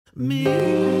Hello,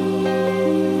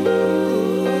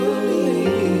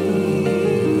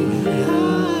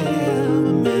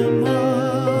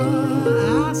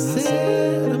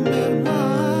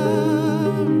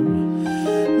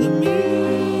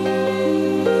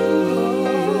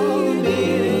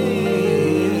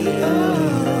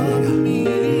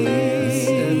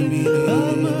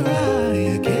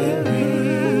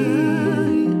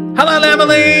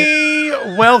 Emily.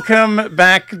 Welcome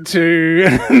back to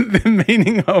the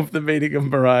meaning of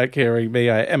Mariah Carey. Me,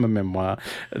 I am a memoir.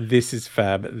 This is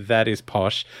Fab. That is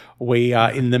Posh. We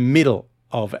are in the middle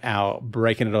of our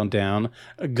breaking it on down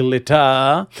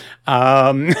glitter.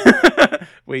 I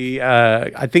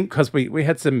think because we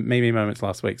had some Mimi moments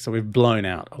last week, so we've blown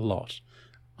out a lot.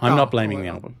 I'm not blaming the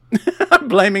album. I'm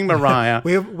blaming Mariah.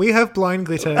 We have blown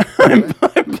glitter. I'm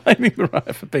blaming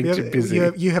Mariah for being too busy.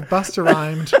 You have Busta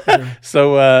rhymed.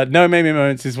 So no Mimi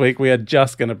moments this week. We are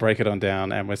just going to break it on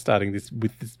down, and we're starting this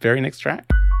with this very next track.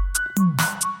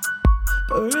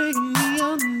 Breaking me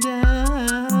on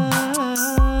down.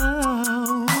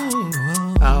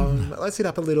 Let's hit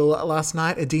up a little. Last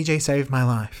night, a DJ saved my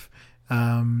life.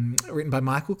 Written by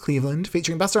Michael Cleveland,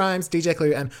 featuring Busta Rhymes, DJ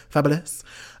Clue, and Fabulous,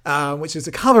 which is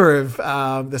a cover of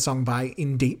the song by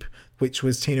In Deep, which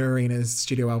was Tina Arena's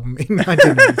studio album in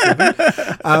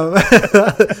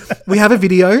 1997. We have a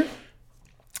video,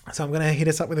 so I'm going to hit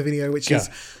us up with a video, which is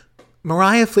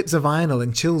Mariah flips a vinyl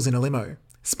and chills in a limo.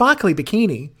 Sparkly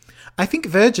bikini. I think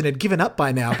Virgin had given up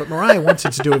by now, but Mariah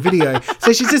wanted to do a video,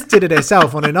 so she just did it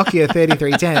herself on a Nokia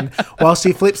 3310 while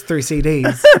she flips through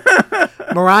CDs.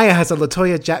 Mariah has a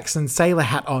LaToya Jackson sailor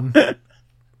hat on.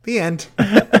 The end.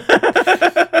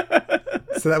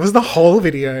 So that was the whole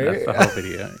video. That's the whole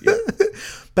video, yeah.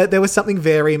 But there was something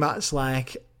very much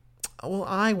like, well,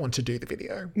 I want to do the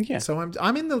video. Yeah. So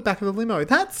I'm in the back of the limo.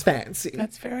 That's fancy.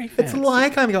 That's very fancy. It's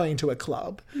like I'm going to a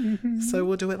club. Mm-hmm. So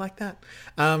we'll do it like that.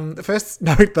 The first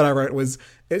note that I wrote was,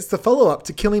 it's the follow-up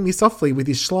to Killing Me Softly with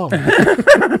his schlong.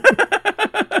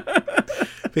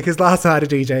 Because last night a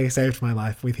DJ saved my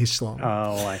life with his schlong.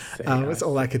 Oh, I see. That's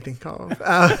all I could think of.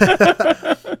 All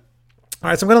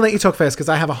right, so I'm going to let you talk first because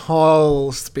I have a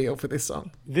whole spiel for this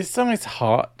song. This song is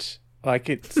hot. Like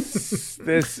it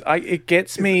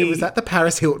gets me. Was that the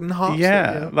Paris Hilton hot?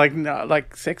 Yeah,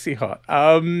 like sexy hot.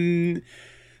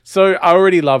 So I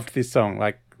already loved this song.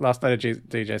 Like Last Night a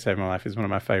DJ Saved My Life is one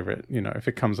of my favorite. You know, if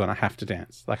it comes on, I have to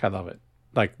dance. Like I love it.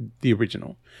 Like the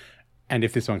original. And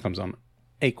if this one comes on,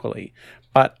 equally.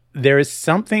 But there is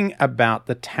something about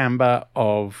the timbre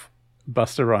of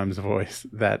Busta Rhymes' voice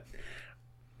that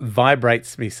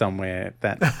vibrates me somewhere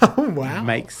that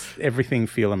makes everything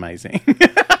feel amazing.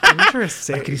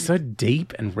 Interesting. Like he's so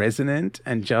deep and resonant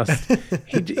and just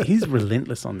he's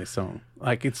relentless on this song.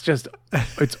 Like it's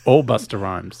all Busta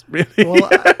Rhymes, really. Well,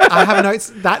 I have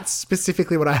notes. That's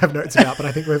specifically what I have notes about, but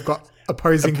I think we've got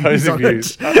opposing views on it.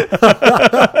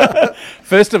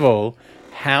 First of all,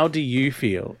 how do you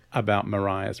feel about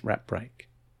Mariah's rap break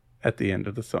at the end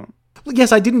of the song?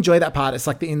 Yes, I did enjoy that part. It's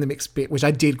like the in the mix bit, which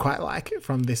I did quite like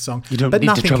from this song. You don't but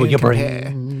need to trouble your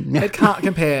brain. It can't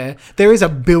compare. There is a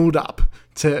build up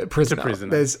to Prisoner.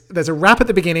 There's a rap at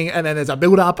the beginning, and then there's a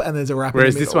build up, and there's a rap.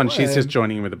 Whereas in the this middle, one, she's just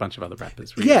joining in with a bunch of other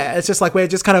rappers. Really. Yeah, it's just like we're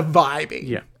just kind of vibing.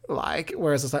 Yeah. Like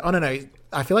whereas it's like, oh no,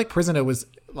 I feel like Prisoner was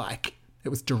like it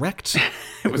was direct.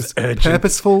 It was urgent.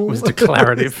 Purposeful. It was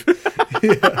declarative.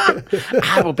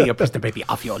 I will be a prisoner, baby,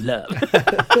 of your love.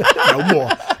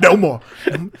 No more.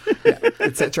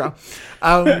 Etc.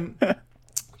 All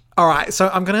right,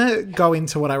 so I'm going to go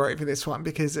into what I wrote for this one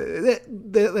because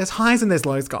there's highs and there's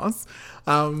lows, guys.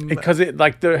 Because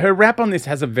her rap on this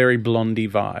has a very Blondie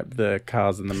vibe, the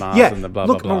cars and the Mars and the blah,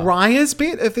 blah, blah. Look, Mariah's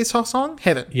bit of this whole song,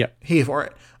 heaven. Yep. Here for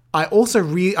it. I also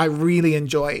really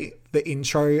enjoy the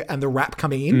intro and the rap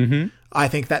coming in. Mm-hmm. I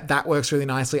think that works really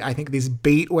nicely. I think this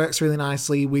beat works really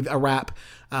nicely with a rap.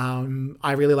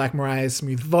 I really like Mariah's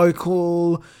smooth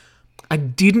vocal. I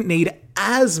didn't need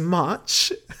as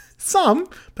much, some,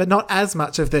 but not as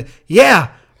much of the, yeah,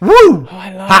 woo! Oh,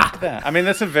 I like that. I mean,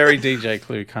 that's a very DJ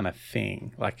Clue kind of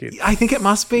thing. I think it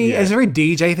must be. Yeah. It's a very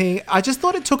DJ thing. I just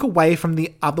thought it took away from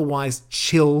the otherwise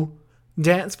chill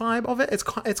dance vibe of it. It's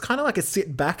kind of like a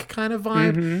sit back kind of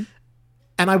vibe. Mm-hmm.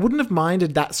 And I wouldn't have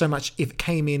minded that so much if it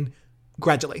came in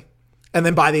gradually. And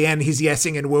then by the end, he's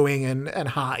yesing and wooing and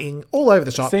hearting all over the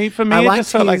shop. See, for me, it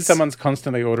just felt like someone's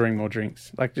constantly ordering more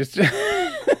drinks. Like just... yeah.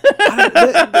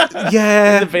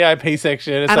 In the VIP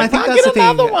section. It's and like, I think that's the thing.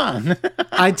 Another one.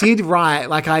 I did write,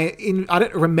 like I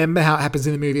don't remember how it happens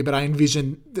in the movie, but I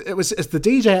envisioned it's the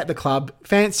DJ at the club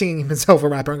fancying himself a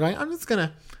rapper and going, I'm just going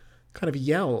to kind of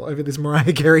yell over this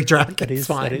Mariah Carey track. That It's is,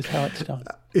 fine. that is how it's done.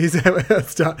 Is how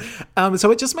it's done.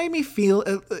 So it just made me feel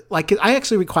like I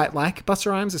actually quite like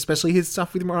Busta Rhymes, especially his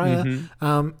stuff with Mariah.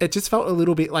 It just felt a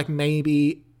little bit like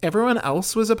maybe everyone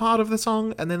else was a part of the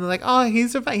song, and then they're like, "Oh,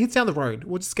 he's down the road.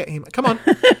 We'll just get him. Come on,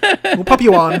 we'll pop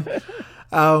you on."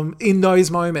 In those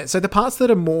moments, so the parts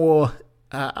that are more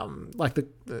like the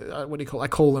what do you call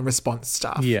like call and response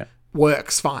stuff,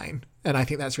 works fine, and I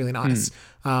think that's really nice.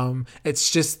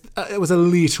 It's just it was a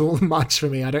little much for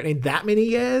me. I don't need that many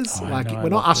years. We're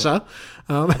not Usher.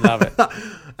 I love it.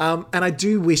 And I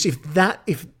do wish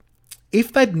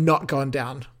if they'd not gone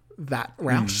down that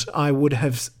route, I would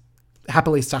have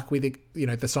happily stuck with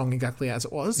the song exactly as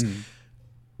it was.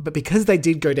 But because they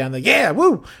did go down the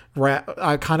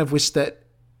I kind of wish that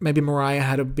maybe Mariah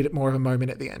had a bit more of a moment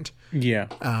at the end. Yeah.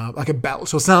 Like a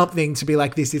belt or something to be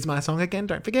like, this is my song again,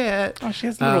 don't forget. Oh, she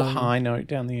has a little high note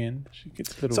down the end. She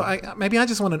gets a little... So maybe I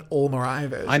just want an all Mariah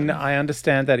version. I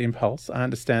understand that impulse. I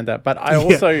understand that. But I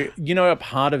also, a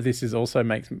part of this is also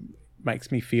makes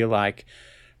me feel like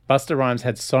Busta Rhymes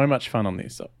had so much fun on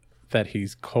this that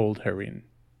he's called her in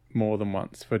more than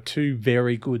once for two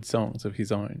very good songs of his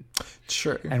own.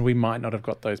 True. And we might not have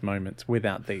got those moments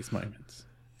without these moments.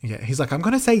 Yeah, he's like, I'm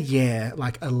going to say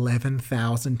like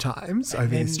 11,000 times over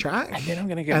this track. And then I'm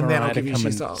going to get Mariah to come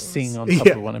and sing on top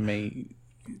of one of me.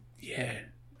 Yeah.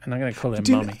 And I'm going to call her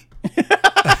Mummy.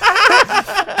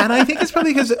 And I think it's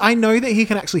probably because I know that he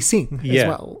can actually sing as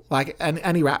well. Like,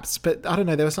 and he raps. But I don't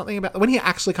know, there was something about... When he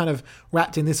actually kind of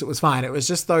rapped in this, it was fine. It was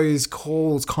just those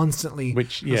calls constantly.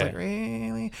 Which, I was like,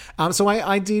 really? So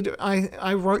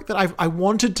I wrote that I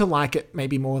wanted to like it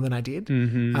maybe more than I did.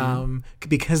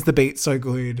 Because the beat's so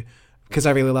good. Because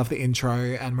I really love the intro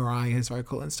and Mariah's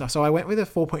vocal and stuff. So I went with a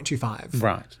 4.25.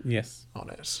 Right, yes. On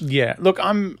it. Yeah, look,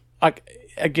 I'm... like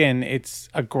again, it's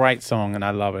a great song and I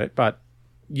love it, but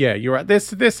yeah, you're right.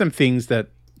 There's some things that,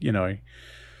 there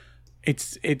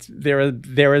are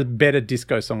better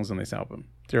disco songs on this album.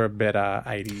 There are better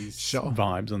 80s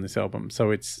vibes on this album.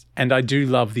 So and I do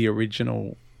love the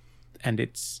original, and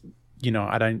it's,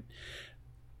 I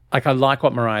like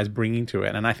what Mariah's bringing to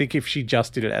it. And I think if she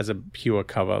just did it as a pure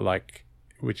cover,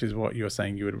 which is what you're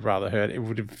saying you would rather heard, it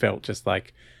would have felt just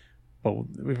like, well,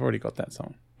 we've already got that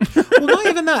song. Well, not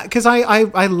even that, because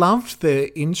I loved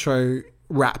the intro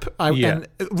rap. And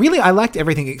really, I liked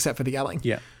everything except for the yelling.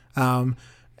 Yeah.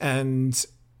 And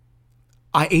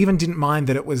I even didn't mind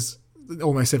that it was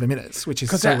almost 7 minutes, which is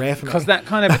so rare for me. Because that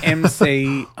kind of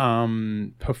MC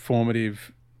performative,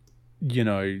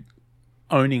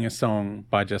 owning a song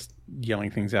by just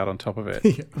yelling things out on top of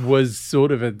it was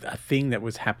sort of a thing that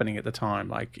was happening at the time,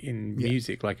 like in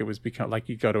music. Like it was like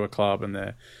you go to a club and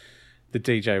the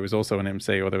DJ was also an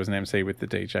MC, or there was an MC with the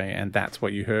DJ, and that's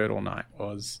what you heard all night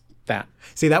was that.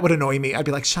 See, that would annoy me. I'd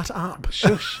be like, shut up.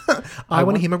 Shush. I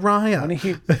want to hear Mariah. I want to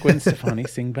hear Gwen Stefani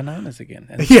sing bananas again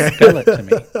and spell it to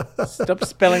me. Stop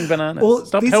spelling bananas. Well,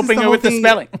 stop helping her with the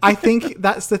spelling. I think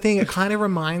that's the thing. It kind of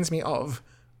reminds me of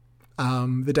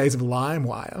the days of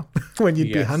LimeWire, when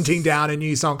you'd be hunting down a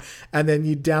new song and then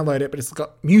you'd download it, but it's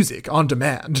got music on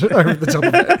demand over the top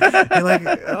of it. You're like,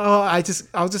 oh,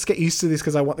 I'll just get used to this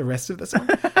because I want the rest of the song.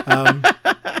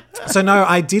 So no,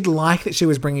 I did like that she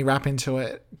was bringing rap into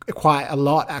it quite a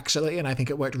lot, actually, and I think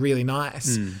it worked really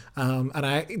nice. And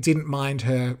I didn't mind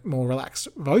her more relaxed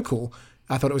vocal.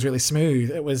 I thought it was really smooth.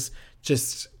 It was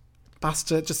just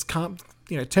Busta just can't...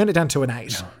 turn it down to an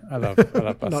 8. I love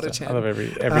Busta. Not a 10. I love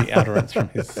every utterance from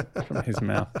his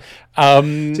mouth.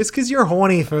 Just because you're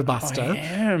horny for Busta. I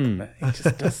am. He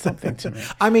just does something to me.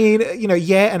 I mean,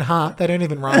 and heart, they don't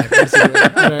even rhyme.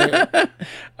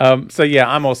 So yeah,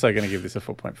 I'm also going to give this a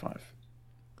 4.5.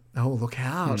 Oh, look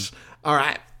out. All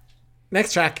right.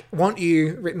 Next track, Want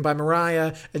You, written by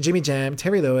Mariah, Jimmy Jam,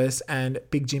 Terry Lewis, and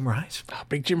Big Jim Wright. Oh,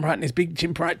 Big Jim Wright and his Big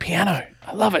Jim Wright piano.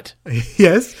 I love it.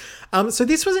 Yes. So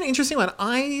this was an interesting one.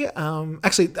 I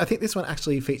think this one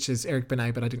actually features Eric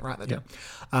Benet, but I didn't write that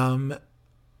down.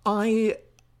 I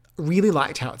really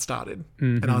liked how it started.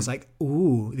 And I was like,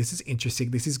 ooh, this is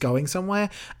interesting. This is going somewhere.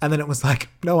 And then it was like,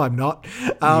 no, I'm not.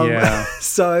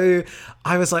 So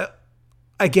I was like,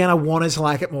 again, I wanted to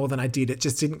like it more than I did. It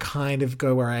just didn't kind of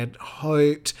go where I had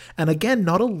hoped. And again,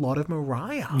 not a lot of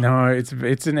Mariah. No, it's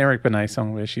an Eric Benet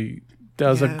song where she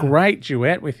does a great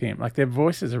duet with him. Like, their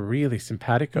voices are really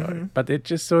simpatico, but it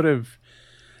just sort of...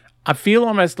 I feel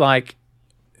almost like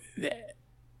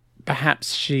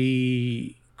perhaps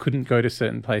she couldn't go to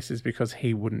certain places because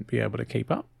he wouldn't be able to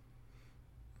keep up.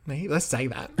 Maybe, let's say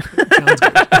that. It sounds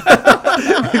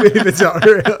good. If it's not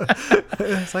real.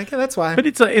 It's like, yeah, that's why. But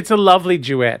it's a lovely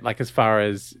duet, like as far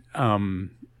as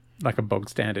like a bog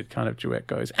standard kind of duet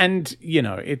goes. And, you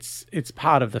know, it's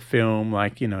part of the film.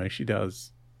 Like, you know, she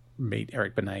does meet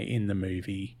Eric Benet in the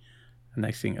movie and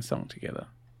they sing a song together.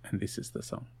 And this is the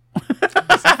song.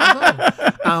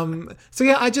 So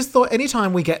yeah, I just thought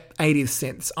anytime we get 80s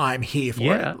synths, I'm here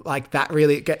for it. Like that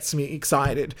really gets me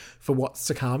excited for what's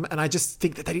to come. And I just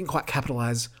think that they didn't quite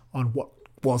capitalize on what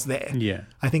was there. Yeah.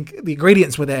 I think the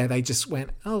ingredients were there. They just went,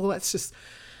 oh, well, let's just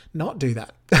not do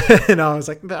that. And I was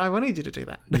like, but I wanted you to do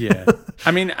that. Yeah.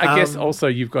 I mean, I guess also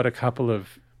you've got a couple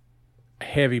of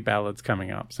heavy ballads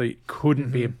coming up. So it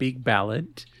couldn't be a big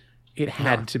ballad. It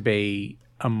had to be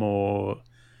a more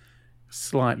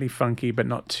slightly funky, but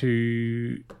not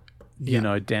too, you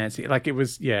know, dancey. Like it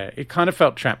was, it kind of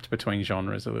felt trapped between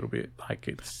genres a little bit. Like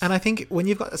it's... And I think when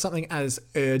you've got something as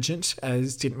urgent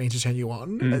as Didn't Mean to Turn You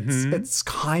On, it's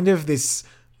kind of this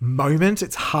moment.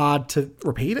 It's hard to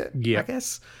repeat it, I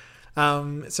guess.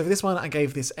 So for this one, I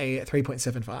gave this a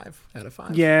 3.75 out of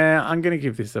 5. Yeah, I'm going to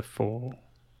give this a 4.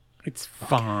 It's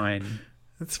fine.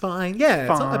 It's fine.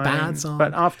 Yeah, it's not a bad song.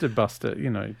 But after Buster, you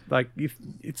know, like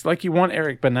it's like you want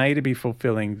Eric Benet to be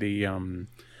fulfilling the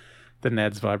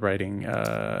Nads vibrating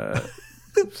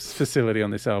facility on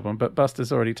this album, but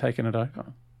Buster's already taken it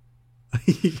over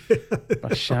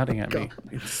by shouting at me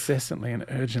incessantly and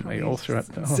urgently all throughout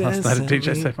the whole last night of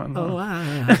DJ Set My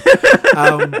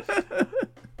Life.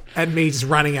 And me just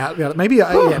running out. Maybe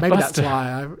that's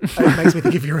why. It makes me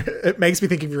think of your. It makes me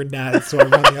think of your Nads, so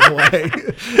I'm running the other way.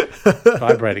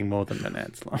 Vibrating more than the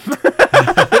Nads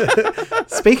love.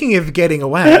 Speaking of getting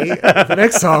away, the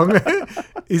next song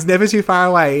is "Never Too Far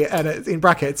Away," and it's in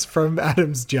brackets from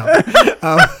Adam's Jump.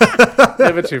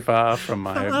 Never too far from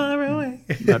my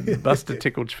Buster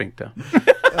tickled sphincter.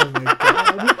 Oh my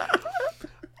God.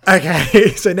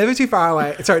 Okay, so Never Too Far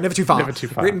Away. Sorry, Never Too Far. Never Too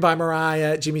Far. Written by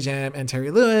Mariah, Jimmy Jam, and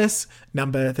Terry Lewis.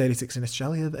 Number 36 in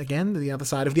Australia. Again, the other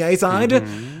side of the A side.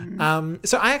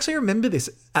 So I actually remember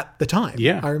this at the time.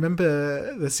 Yeah, I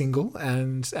remember the single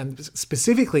and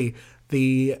specifically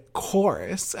the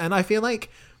chorus, and I feel like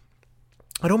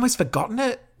I'd almost forgotten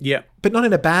it. Yeah, but not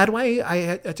in a bad way.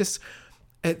 I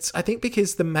think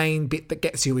because the main bit that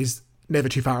gets you is Never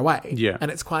Too Far Away. Yeah.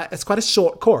 And it's quite a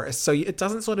short chorus, so it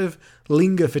doesn't sort of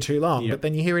linger for too long, but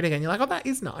then you hear it again, you're like, oh, that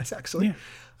is nice, actually.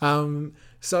 Yeah.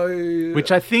 So...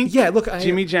 Which I think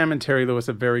Jimmy Jam and Terry Lewis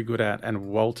are very good at, and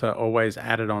Walter always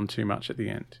added on too much at the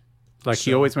end. Like,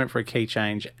 he always went for a key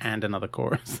change and another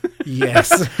chorus.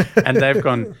 Yes. And they've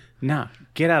gone, nah,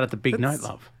 get out at the big note,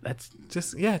 love. That's...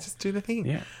 Just do the thing.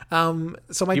 Yeah.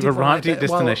 So my You've arrived at your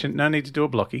destination. No need to do a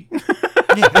blocky.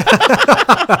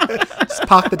 Just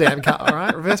park the damn car, all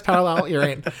right? Reverse parallel, you're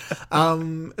in.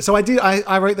 So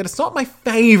I wrote that it's not my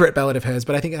favourite ballad of hers,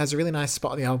 but I think it has a really nice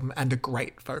spot on the album and a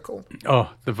great vocal.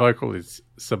 Oh, the vocal is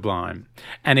sublime.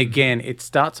 And again, it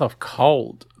starts off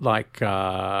cold, like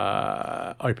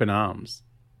Open Arms.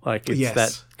 Like it's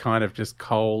that kind of just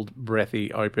cold,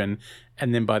 breathy, open.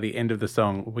 And then by the end of the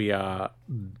song, we are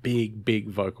big, big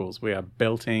vocals. We are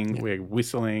belting, we're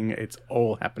whistling. It's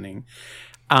all happening.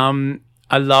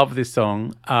 I love this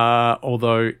song,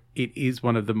 although it is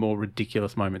one of the more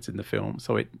ridiculous moments in the film.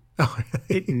 So it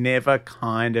never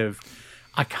kind of...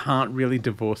 I can't really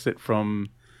divorce it from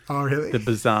the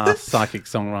bizarre psychic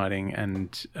songwriting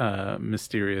and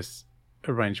mysterious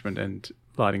arrangement and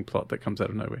lighting plot that comes out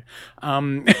of nowhere.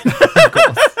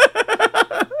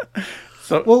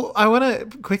 Well, I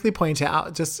want to quickly point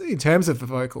out, just in terms of the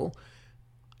vocal,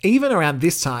 even around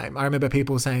this time, I remember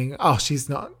people saying, oh, she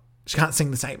can't sing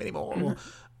the same anymore.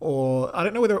 Or I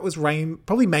don't know whether it was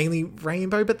probably mainly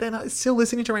Rainbow, but then I was still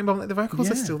listening to Rainbow, like the vocals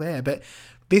are still there. But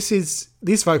this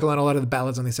vocal and a lot of the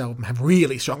ballads on this album have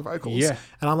really strong vocals. Yeah.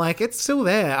 And I'm like, it's still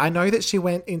there. I know that she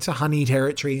went into Honey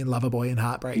territory in Loverboy and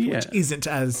Heartbreak, which isn't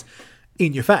as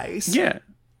in your face. Yeah.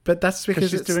 But that's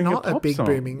because it's not a big song.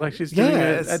 booming... Like she's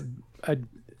doing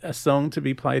a song to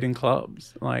be played in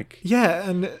clubs. Like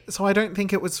and so I don't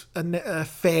think it was a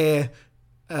fair...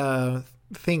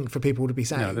 thing for people to be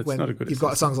saying. No, that's when not a good you've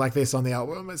got songs like this on the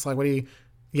album. It's like,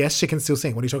 yes, she can still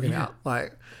sing. What are you talking about?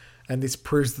 Like, and this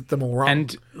proves them all wrong.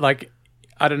 And like,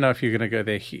 I don't know if you're going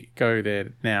to go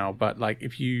there now, but like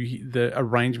the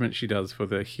arrangement she does for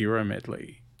the Hero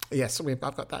medley. Yes, I've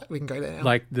got that. We can go there now.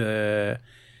 Like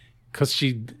because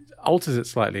she alters it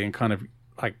slightly and kind of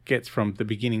like gets from the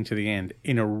beginning to the end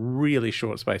in a really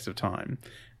short space of time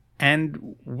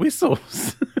and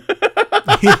whistles.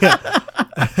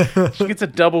 She gets a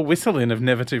double whistle in of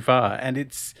Never Too Far, and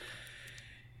it's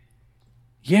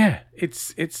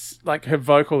like her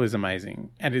vocal is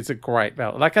amazing, and it's a great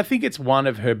ballad. Like I think it's one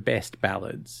of her best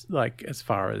ballads. Like as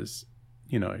far as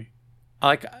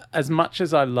like as much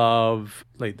as I love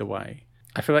Lead the Way,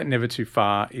 I feel like Never Too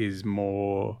Far is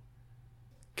more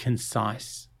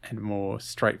concise and more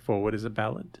straightforward as a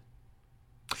ballad.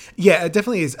 Yeah, it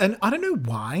definitely is. And I don't know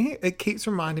why it keeps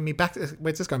reminding me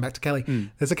we're just going back to Kelly.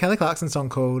 There's a Kelly Clarkson song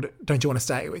called Don't You Want to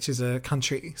Stay, which is a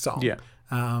country song. Yeah.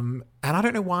 And I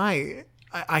don't know why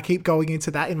I keep going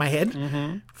into that in my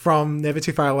head from Never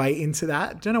Too Far Away into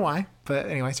that. Don't know why. But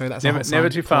anyway, sorry, that's Never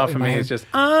Too Far for me is just,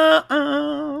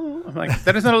 I'm like,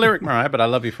 that is not a lyric, Mariah, but I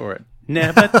love you for it.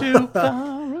 Never too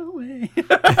far away.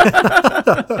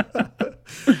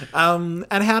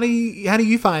 And how do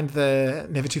you find the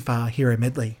Never Too Far Hero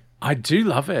medley? I do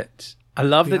love it. I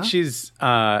love that she's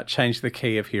changed the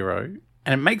key of Hero,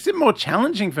 and it makes it more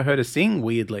challenging for her to sing,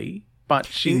 weirdly, but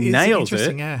she nails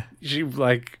it. Yeah. She,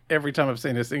 like, every time I've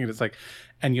seen her sing it, it's like,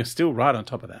 and you're still right on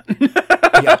top of that.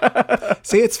 Yeah.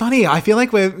 See, it's funny. I feel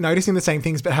like we're noticing the same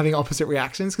things but having opposite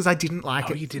reactions because I didn't like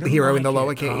the Hero in the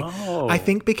lower key. Oh. I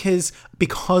think because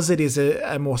it is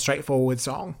a more straightforward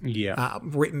song. Yeah.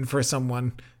 Written for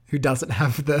someone who doesn't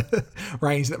have the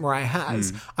range that Mariah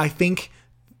has. I think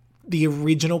the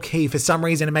original key, for some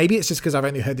reason, and maybe it's just because I've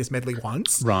only heard this medley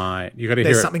once. Right. You got to hear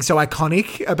There's it. something so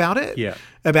iconic about it. Yeah.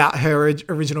 About her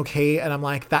original key. And I'm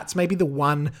like, that's maybe the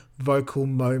one vocal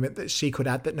moment that she could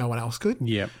add that no one else could.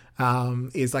 Yeah.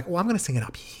 Is like, well, I'm going to sing it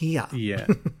up here. Yeah.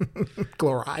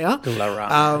 Gloria.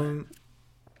 Gloria.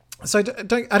 So I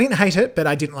didn't hate it, but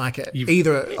I didn't like it.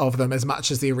 Either of them as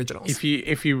much as the originals.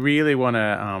 If you really want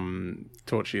to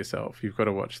torture yourself, you've got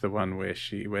to watch the one where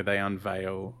they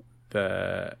unveil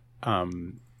the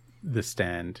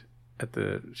stand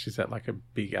she's at like a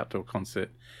big outdoor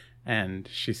concert and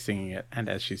she's singing it, and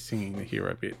as she's singing the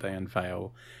Hero bit, they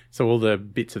unveil, so all the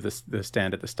bits of the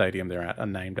stand at the stadium they're at are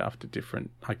named after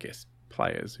different, I guess,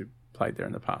 players who played there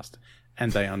in the past,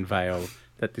 and they unveil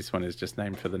that this one is just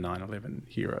named for the 9/11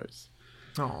 heroes.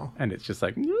 Oh. And it's just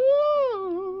like,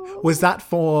 was that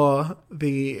for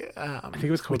the I think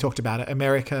it was called, we talked about it,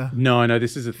 America? No,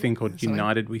 this is a thing called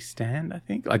United We Stand, I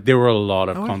think. Like, there were a lot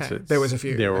of concerts. There was a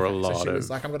few. There were a lot so she of was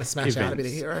like, I'm going to smash out a bit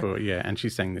of Hero. And she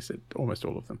sang this at almost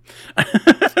all of them.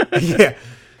 Yeah.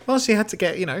 Well, she had to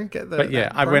get the. But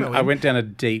yeah, I went down a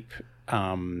deep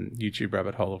YouTube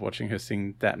rabbit hole of watching her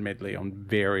sing that medley on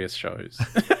various shows.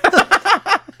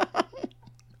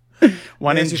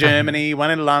 One in Germany,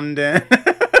 one in London.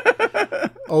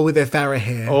 All with their Farrah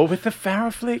hair. All with the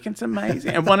Farrah flick. It's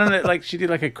amazing. And one on it, like, she did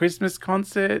like a Christmas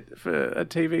concert for a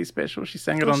TV special. She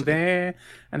sang it on there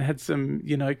and had some,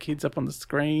 kids up on the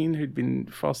screen who'd been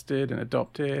fostered and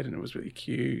adopted, and it was really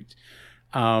cute.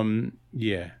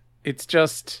 Yeah. It's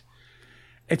just,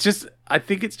 I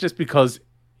think it's just because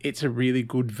it's a really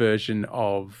good version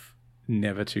of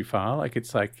Never Too Far. Like,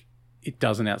 it's like, it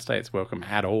doesn't outstay its welcome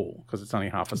at all because it's only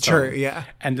half a song. True, yeah.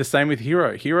 And the same with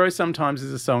Hero. Hero sometimes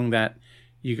is a song that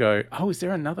you go, oh, is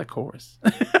there another chorus?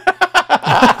 Because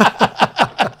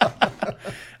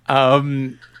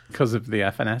of the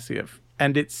Afanasieff.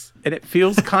 And it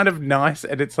feels kind of nice,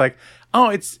 and it's like, oh,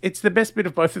 it's the best bit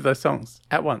of both of those songs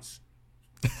at once.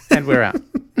 And we're out.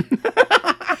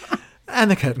 And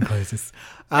the curtain closes.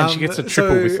 And she gets a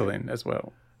triple whistle in as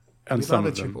well. On some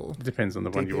of them. Triple. Depends on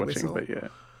the one you're watching, whistle.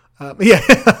 but yeah.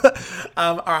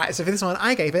 All right, so for this one,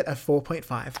 I gave it a 4.5.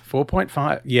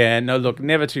 4.5. Yeah, no, look,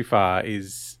 Never Too Far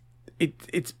is...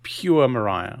 It's pure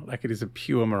Mariah. Like, it is a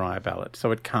pure Mariah ballad, so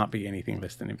it can't be anything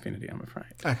less than Infinity, I'm afraid.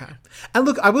 Okay. And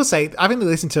look, I will say, I've only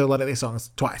listened to a lot of these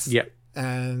songs twice. Yep.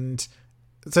 And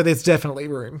so there's definitely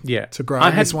room to grow.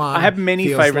 I had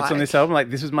many favourites on this album.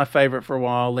 Like, this was my favourite for a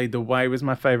while. Lead the Way was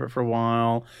my favourite for a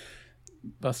while.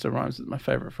 Busta Rhymes was my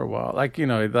favourite for a while. Like,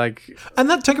 and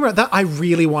that, talking about that, I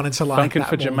really wanted to like Funkin' that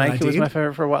for more Jamaica than I was did. my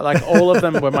favourite for a while. Like, all of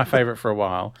them were my favourite for a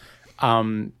while.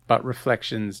 But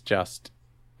Reflections just,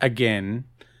 again,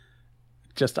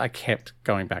 I kept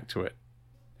going back to it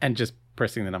and just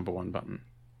pressing the number one button.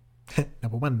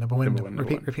 Number one.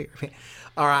 Repeat.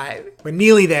 All right, we're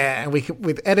nearly there, and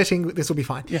with editing, this will be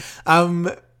fine. Yeah.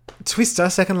 Twister,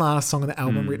 second last song on the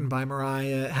album, written by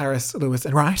Mariah, Harris, Lewis,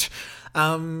 and Wright.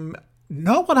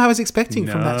 Not what I was expecting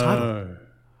from that title.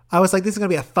 I was like, this is going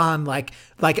to be a fun, like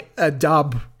a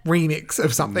dub remix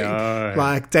of something,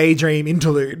 like Daydream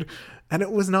interlude. And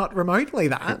it was not remotely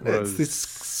that.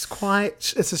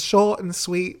 It's a short and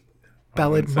sweet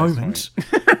ballad moment.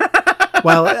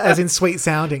 Well, as in sweet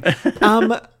sounding.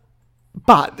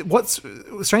 But what's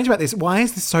strange about this, why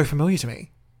is this so familiar to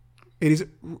me? It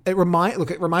reminds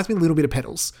me a little bit of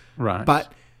Petals. Right.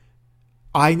 But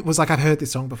I was like, I've heard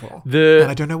this song before.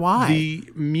 And I don't know why. The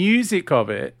music of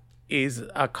it is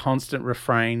a constant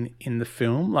refrain in the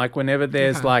film. Like, whenever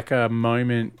there's like a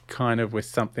moment kind of with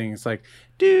something, it's like,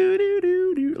 do, do,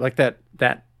 do, do. Like that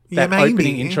Yeah, that opening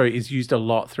maybe. intro is used a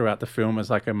lot throughout the film as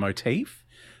like a motif.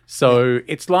 So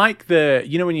it's like when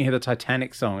you hear the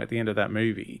Titanic song at the end of that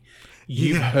movie,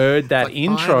 you've heard that Like,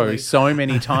 intro finally. so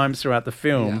many times throughout the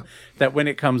film Yeah. that when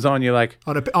it comes on, you're like,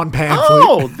 On pan flute.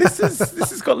 oh, this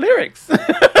has got lyrics.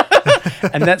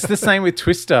 And that's the same with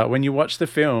Twister. When you watch the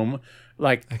film,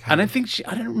 like, I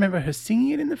don't remember her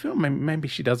singing it in the film. Maybe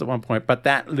she does at one point, but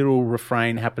that little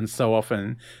refrain happens so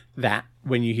often that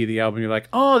when you hear the album, you're like,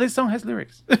 oh, this song has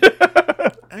lyrics.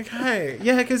 Okay,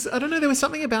 yeah, because I don't know, there was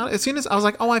something about it. As soon as I was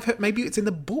like, oh, I've heard, maybe it's in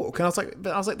the book, and I was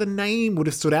like, the name would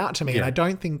have stood out to me, and I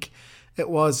don't think it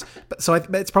was. But so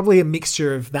it's probably a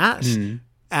mixture of that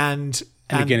and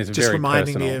again, it's just very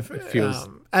reminding me personal. of It feels-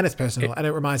 and it's personal, and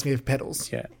it reminds me of Petals.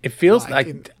 Yeah, it feels Like, like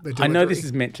in the I know this delivery.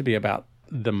 is meant to be about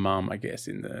the mum, I guess,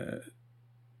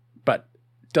 but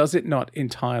does it not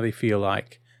entirely feel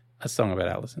like a song about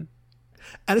Alison?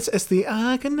 And it's the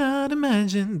I cannot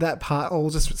imagine that part.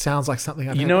 All just sounds like something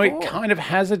I've heard It before. kind of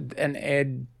has an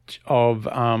edge of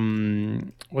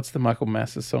what's the Michael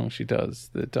Massa song she does,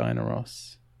 the Diana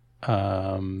Ross.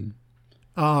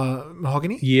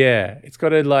 Mahogany. Yeah, it's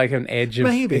got an edge of.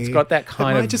 Maybe. It's got that It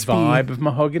kind might of just be- vibe of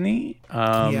Mahogany.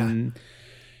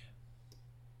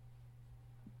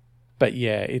 But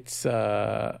yeah, it's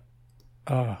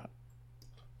but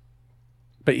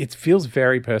it feels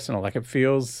very personal. Like it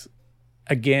feels,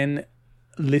 again,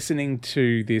 listening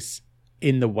to this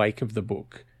in the wake of the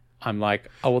book, I'm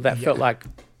like, oh, well, that felt like,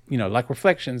 like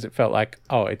Reflections. It felt like,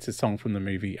 oh, it's a song from the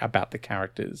movie about the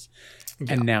characters.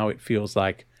 Yeah. And now it feels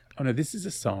like, oh no, this is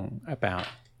a song about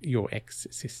your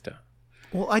ex-sister.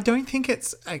 Well, I don't think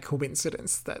it's a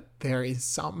coincidence that there is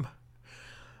some,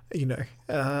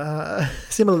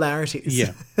 similarities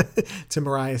to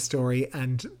Mariah's story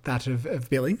and that of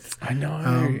Billy's. I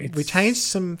know. We changed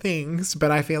some things,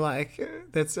 but I feel like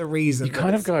that's a reason. You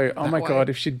kind of go, oh my God,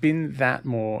 if she'd been that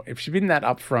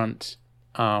upfront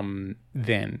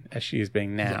then as she is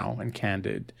being now and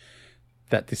candid,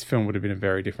 that this film would have been a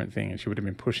very different thing, and she would have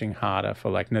been pushing harder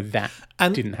for that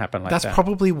didn't happen like that. That's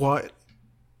probably what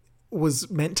was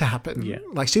meant to happen. Yeah.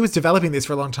 Like, she was developing this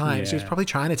for a long time. Yeah. She was probably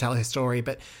trying to tell her story,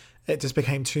 but it just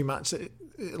became too much.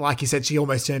 Like you said, she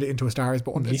almost turned it into A Star Is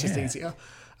Born. It's just easier.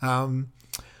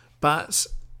 But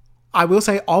I will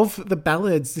say, of the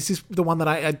ballads, this is the one that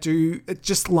I do, it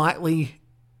just lightly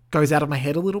goes out of my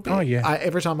head a little bit. Oh, yeah.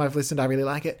 Every time I've listened, I really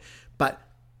like it. But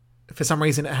for some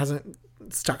reason, it hasn't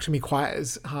stuck to me quite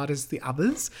as hard as the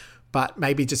others. But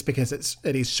maybe just because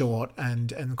it is short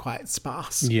and quite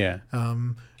sparse. Yeah.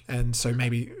 And so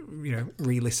maybe,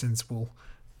 re-listens will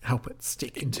help it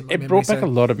stick into my memory. It brought back a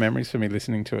lot of memories for me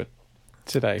listening to it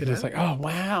today. It was like, oh,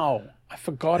 wow. I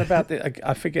forgot about that.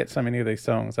 I forget so many of these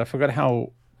songs. I forgot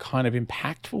how kind of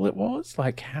impactful it was.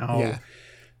 Like how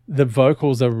the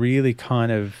vocals are really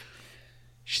kind of,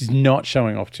 she's not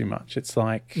showing off too much. It's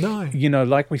like,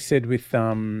 like we said with,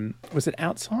 was it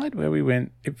Outside where we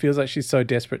went, it feels like she's so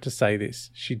desperate to say this.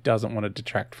 She doesn't want to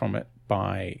detract from it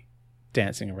by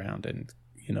dancing around and,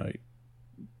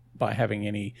 by having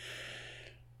any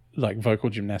vocal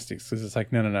gymnastics, because it's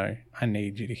like, no, I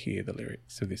need you to hear the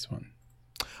lyrics of this one.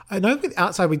 I know with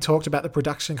Outside we talked about the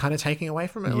production kind of taking away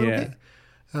from it a little bit.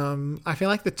 I feel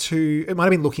like the two, it might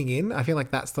have been Looking In. I feel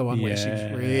like that's the one where she's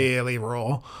really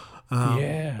raw.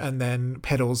 And then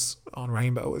Petals on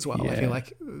Rainbow as well. I feel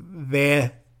like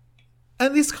they're,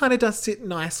 and this kind of does sit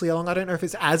nicely along. I don't know if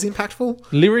it's as impactful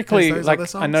lyrically, as those other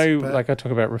songs, I know, I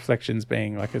talk about Reflections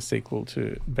being like a sequel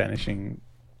to Vanishing,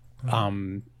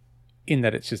 in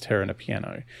that it's just her and a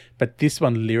piano. But this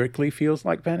one lyrically feels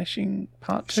like Vanishing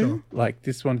Part 2. Sure. Like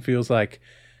this one feels like,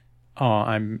 oh,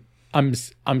 I'm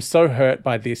so hurt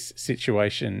by this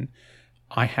situation,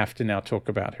 I have to now talk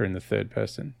about her in the third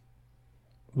person.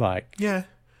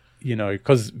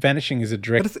 Because Vanishing is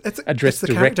addressed it's the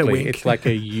character directly. wink. It's like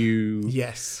a you.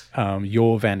 Yes.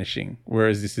 You're vanishing.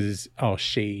 Whereas this is,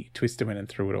 Twister went and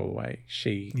threw it all away.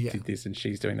 She did this and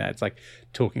she's doing that. It's like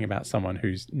talking about someone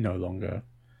who's no longer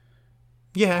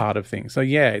part of things. So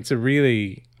it's I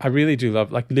really do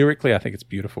love, lyrically, I think it's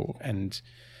beautiful and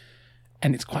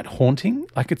it's quite haunting.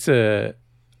 Like it's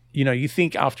you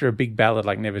think after a big ballad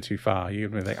like Never Too Far, you're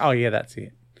going to be like, oh yeah, that's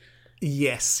it.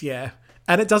 Yes, yeah.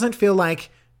 And it doesn't feel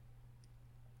like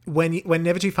when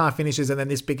Never Too Far finishes and then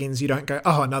this begins, you don't go,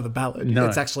 oh, another ballad. No.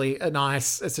 It's actually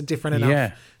it's a different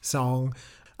enough song.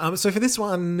 So for this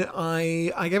one,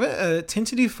 I gave it a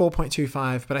tentative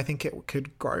 4.25, but I think it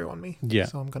could grow on me. Yeah.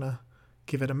 So I'm going to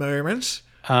give it a moment.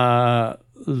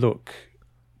 Look,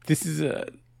 this is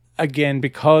again,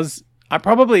 because I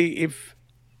probably, if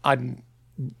I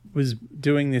was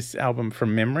doing this album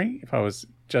from memory, if I was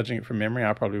judging it from memory,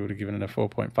 I probably would have given it a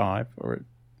 4.5 or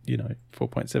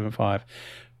 4.75.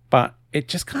 But it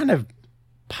just kind of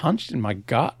punched in my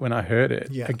gut when I heard it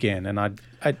again, and I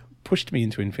pushed me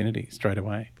into infinity straight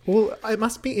away. Well, it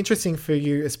must be interesting for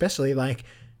you, especially like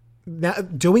now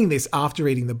doing this after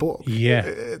reading the book. Yeah.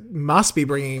 It must be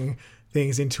bringing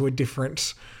things into a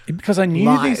different Because I knew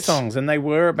light. these songs and they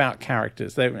were about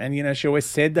characters. She always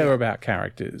said they were about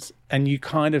characters. And you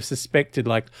kind of suspected,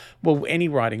 like, well, any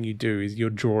writing you do is you're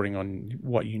drawing on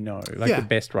what you know. Like the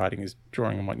best writing is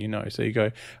drawing on what you know. So you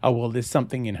go, oh, well, there's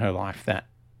something in her life that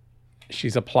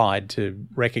she's applied to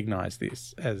recognize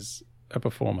this as a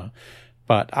performer.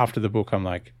 But after the book, I'm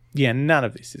like, yeah, none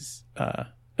of this is about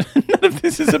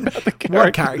the characters.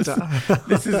 What character?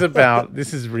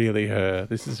 This is really her.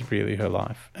 This is really her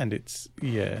life. And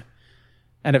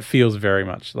and it feels very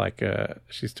much like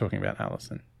she's talking about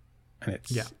Alison. And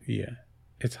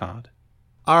it's hard.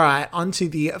 All right, on to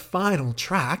the final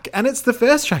track, and it's the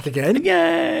first track again.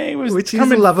 Yay! Which is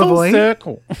Loverboy.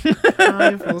 Circle.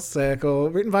 Full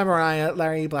Circle. Written by Mariah,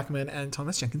 Larry Blackman, and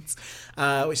Thomas Jenkins,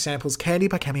 which samples Candy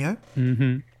by Cameo.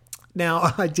 Mm-hmm.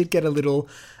 Now, I did get a little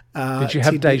did you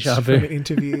have deja vu? From an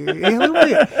interview. Yeah, a little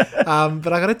bit.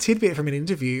 But I got a tidbit from an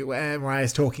interview where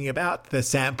Mariah's talking about the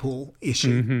sample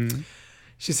issue. Mm-hmm.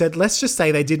 She said, let's just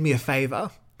say they did me a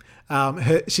favour.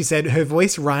 She said her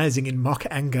voice rising in mock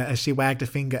anger as she wagged a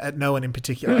finger at no one in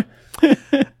particular.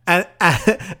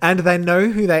 and they know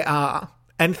who they are.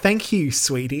 And thank you,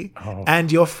 sweetie. Oh.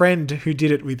 And your friend who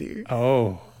did it with you.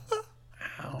 Oh.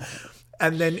 Ow.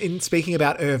 And then in speaking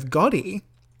about Irv Gotti,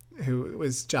 who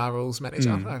was Ja Rule's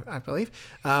manager, I believe,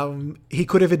 he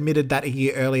could have admitted that a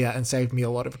year earlier and saved me a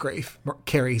lot of grief,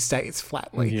 Kerry states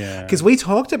flatly. Yeah. Because we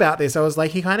talked about this. I was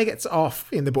like, he kind of gets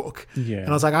off in the book. Yeah. And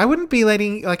I was like, I wouldn't be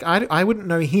letting, like, I wouldn't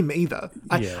know him either.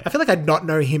 I feel like I'd not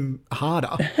know him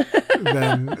harder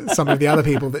than some of the other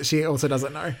people that she also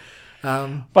doesn't know.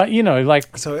 But,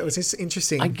 like... So it was just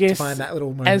interesting I guess, to find that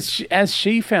little moment. As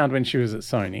she found when she was at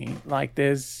Sony, like,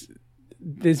 there's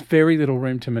very little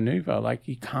room to maneuver. Like,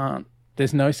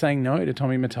 there's no saying no to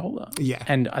Tommy Mottola. Yeah.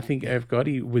 And I think Irv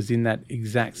Gotti was in that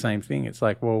exact same thing. It's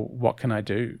like, well, what can I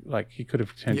do? Like, he could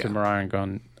have turned to Mariah and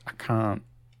gone, I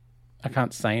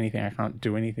can't say anything. I can't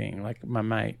do anything. Like, my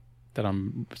mate that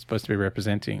I'm supposed to be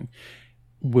representing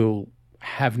will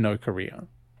have no career,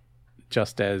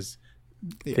 just as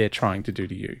they're trying to do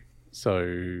to you.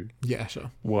 So yeah,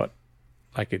 sure.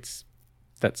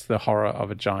 That's the horror of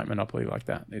a giant monopoly like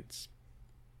that. It's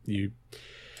you.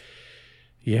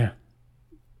 Yeah.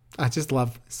 I just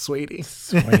love Sweetie.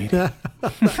 Sweet.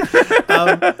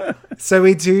 So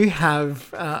we do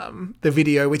have the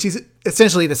video, which is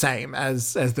essentially the same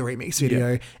as the remix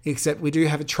video, except we do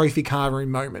have a trophy car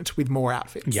room moment with more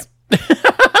outfits. Yep.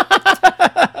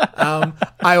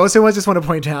 I also just want to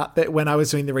point out that when I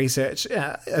was doing the research,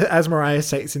 as Mariah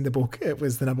states in the book, it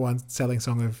was the #1 selling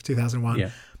song of 2001. Yeah.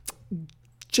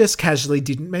 Just casually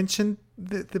didn't mention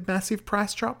the massive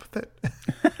price drop that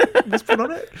was put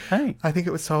on it. Hey. I think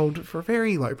it was sold for a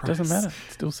very low price. Doesn't matter.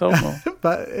 It still sold more.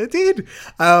 But it did.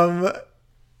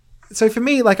 So for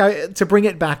me, like to bring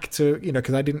it back to,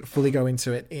 because I didn't fully go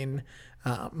into it in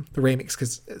the remix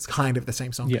because it's kind of the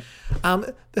same song. Yeah.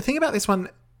 The thing about this one,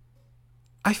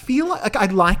 I feel like I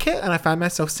like it and I find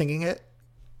myself singing it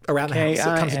around the house.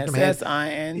 It comes into my head.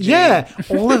 K-I-S-S-I-N-G. Yeah,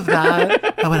 all of that.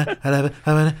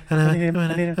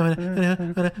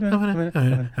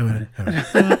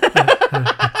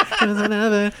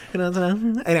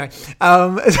 Anyway,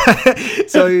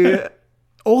 so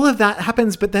all of that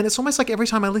happens, but then it's almost like every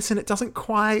time I listen, it doesn't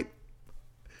quite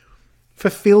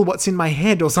fulfill what's in my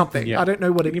head or something. Yeah. I don't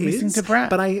know what it You're is. missing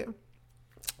Debrat. But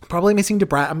probably missing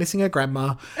Debrat. I'm missing her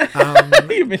grandma.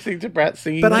 You're missing Debrat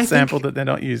singing a sample that they're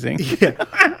not using. Yeah.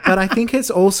 But I think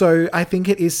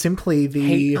it is simply the...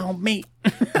 Hate on me.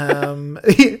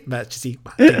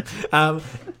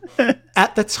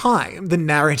 At the time, the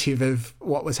narrative of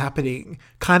what was happening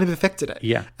kind of affected it.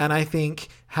 Yeah. And I think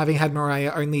having had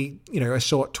Mariah only, a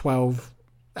short 12,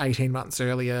 18 months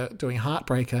earlier doing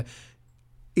Heartbreaker,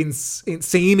 in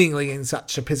seemingly in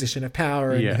such a position of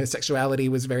power, and her sexuality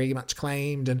was very much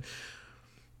claimed, and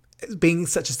being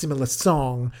such a similar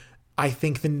song, I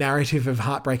think the narrative of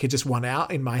Heartbreaker just won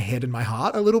out in my head and my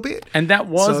heart a little bit. And that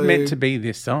was meant to be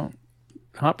this song.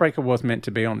 Heartbreaker was meant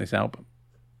to be on this album.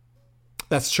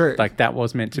 That's true. Like, that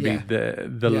was meant to be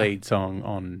the lead song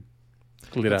on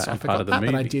Glitter and part of the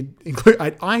movie. But I did include...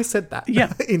 I said that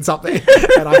in something,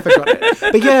 and I forgot it.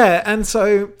 But yeah, and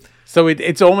so... So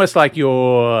it's almost like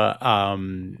you're,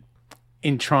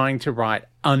 in trying to write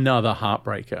another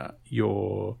Heartbreaker,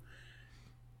 you're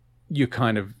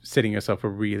kind of setting yourself a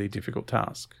really difficult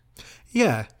task.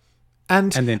 Yeah.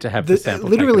 And then to have the sample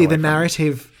literally taken away the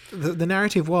narrative the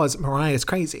narrative was Mariah's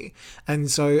crazy. And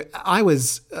so I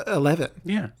was 11.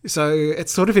 Yeah. So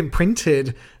it's sort of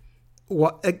imprinted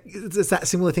it's that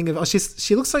similar thing of,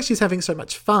 she looks like she's having so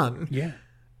much fun. Yeah.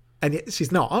 And yet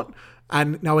she's not.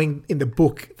 And knowing in the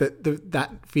book that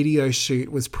that video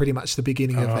shoot was pretty much the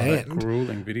beginning of the end.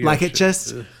 Grueling video like shoot. it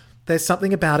just, there's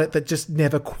something about it that just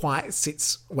never quite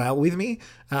sits well with me.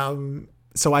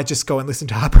 So I just go and listen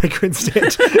to Heartbreaker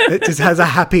instead. It just has a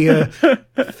happier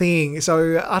thing.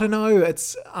 So I don't know.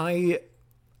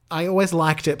 I always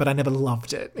liked it, but I never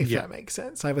loved it, if that makes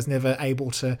sense. I was never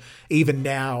able to, even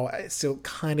now, it still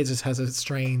kind of just has a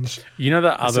strange one of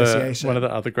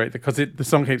the other great, because the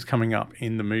song keeps coming up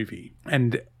in the movie.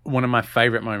 And one of my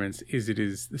favorite moments is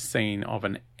the scene of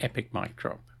an epic mic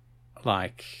drop.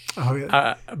 Like,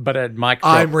 but a mic drop.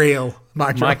 I'm real.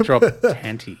 Mic drop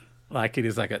tanty. Like it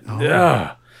is like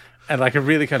a, and like a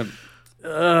really kind of,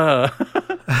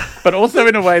 but also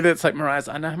in a way that's like, Mariah's,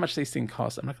 I know how much these things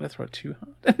cost. I'm not going to throw it too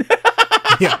hard.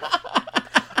 Yeah.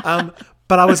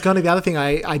 But I was going to, the other thing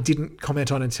I didn't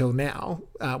comment on until now,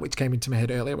 which came into my head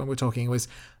earlier when we were talking, was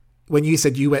when you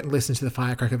said you went and listened to the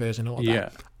Firecracker version and all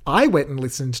that. I went and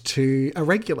listened to a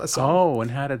regular song. Oh,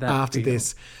 and how did that after feel?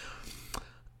 This?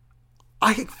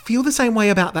 I feel the same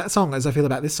way about that song as I feel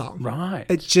about this song. Right.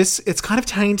 It's kind of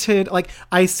tainted. Like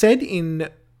I said in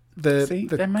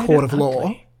the court of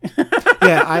law.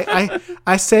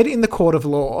 I said in the court of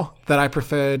law that I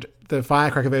preferred the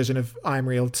Firecracker version of I'm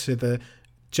Real to the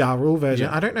Ja Rule version.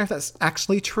 I don't know if that's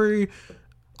actually true.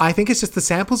 I think it's just the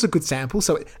sample's a good sample.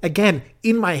 So again,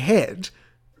 in my head,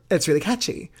 it's really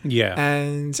catchy. Yeah.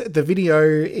 And the video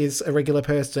is a regular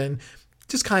person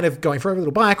just kind of going for a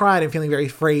little bike ride and feeling very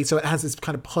free. So it has this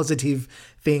kind of positive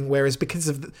thing. Whereas because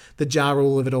of the Ja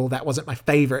Rule of it all, that wasn't my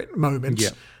favorite moment. Yeah.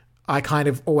 I kind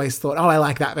of always thought, I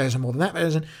like that version more than that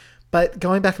version. But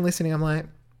going back and listening, I'm like,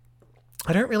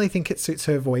 I don't really think it suits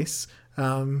her voice.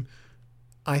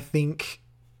 I think...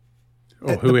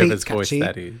 Or whoever's voice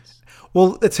that is.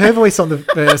 Well, it's her voice on the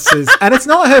verses, and it's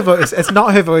not her voice. It's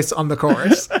not her voice on the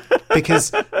chorus,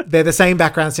 because they're the same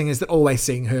background singers that almost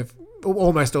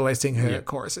always sing her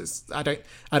choruses. I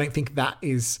don't think that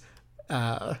is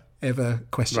ever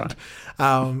questioned.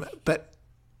 Right. But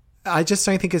I just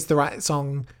don't think it's the right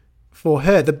song for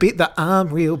her. The I'm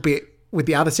Real bit with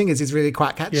the other singers is really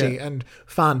quite catchy and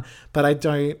fun, but I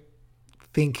don't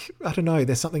know.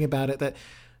 There's something about it that,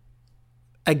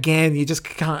 again, you just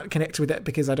can't connect with it,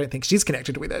 because I don't think she's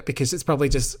connected with it, because it's probably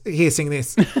just, here, sing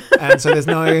this. And so there's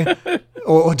no,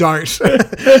 or don't.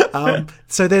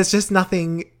 So there's just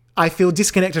nothing. I feel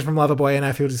disconnected from Loverboy and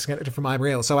I feel disconnected from I'm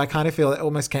Real. So I kind of feel it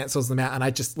almost cancels them out, and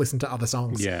I just listen to other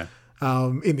songs in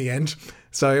the end.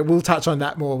 So we'll touch on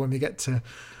that more when we get to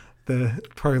the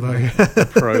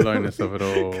prolo-ness of it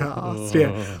all. Cast,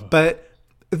 But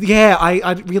yeah,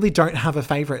 I really don't have a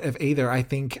favourite of either. I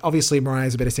think obviously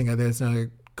Mariah's a better singer. There's no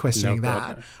questioning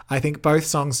that. No. I think both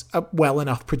songs are well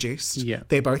enough produced. Yeah.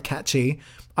 They're both catchy.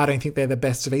 I don't think they're the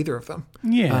best of either of them.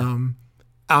 Yeah.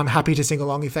 I'm happy to sing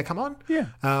along if they come on. Yeah.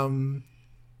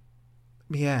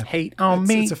 Yeah. Hate on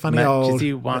me. It's a funny old.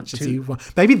 You want to.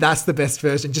 Maybe that's the best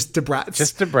version. Just Debrat's.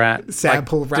 Just Debrat.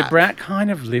 Sample rap. Debrat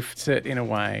kind of lifts it in a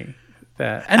way.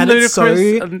 And it's so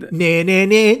it's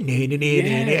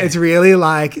really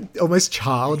like almost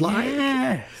childlike.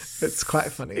 Yes. It's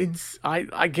quite funny.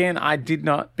 I did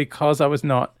not, because I was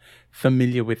not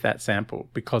familiar with that sample,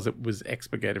 because it was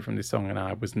expurgated from this song and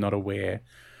I was not aware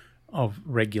of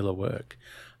regular work.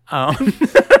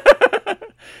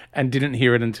 And didn't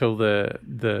hear it until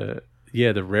the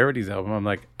Rarities album. I'm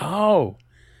like, oh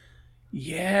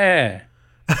yeah,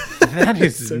 that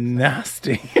is so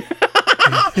nasty.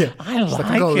 I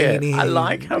like it. I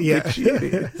like how bitchy it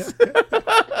is.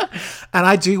 And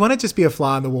I do want to just be a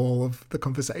fly on the wall of the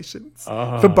conversations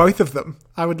for both of them.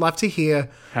 I would love to hear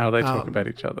how they talk about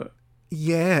each other.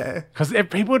 Yeah. Because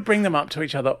people would bring them up to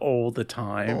each other all the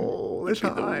time. All the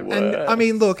time. And I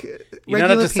mean, look, you don't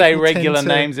have to say regular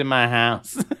names in my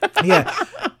house. Yeah.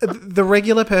 The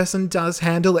regular person does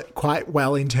handle it quite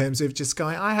well in terms of just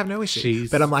going, I have no issue.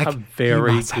 But I'm like, a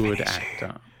very good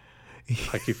actor.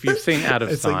 Like, if you've seen Out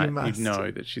of Sight, you'd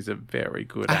know that she's a very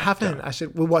good actor. I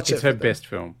haven't. We'll watch it. It's her best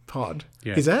film. Pod.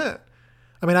 Yeah. Is it?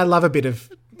 I mean, I love a bit of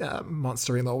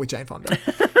Monster-in-Law with Jane Fonda.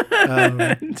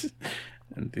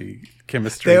 And the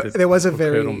chemistry. There was a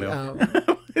very...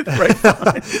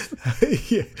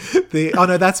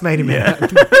 that's Made in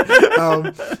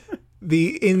Manhattan.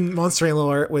 In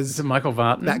Monster-in-Law, it was Michael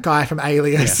Vartan, that guy from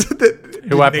Alias,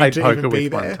 who I played poker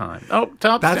with one time. Oh,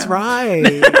 Top that's down. Right.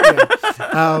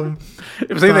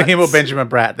 It was either him or Benjamin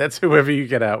Bratt. That's whoever you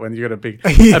get out when you got a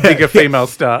bigger female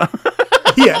star.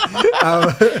 Yeah,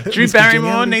 Drew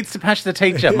Barrymore needs to patch the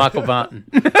teacher, Michael Barton.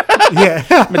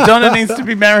 Yeah. Madonna needs to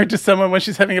be married to someone when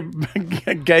she's having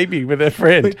a baby with her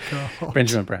friend,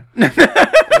 Benjamin Brown.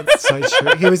 That's so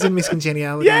true. He was in Miss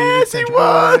Congeniality. Yes, he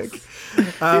was.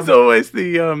 He's always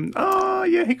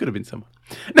the he could have been someone.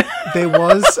 There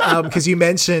was because you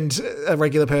mentioned a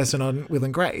regular person on Will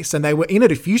and Grace, and they were in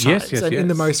it a few times. Yes. In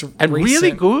the most and recent,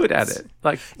 really good at it.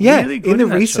 Like really good in the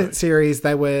that recent show. series,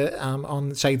 they were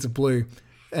on Shades of Blue.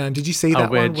 Did you see that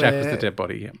where one? Jack was the dead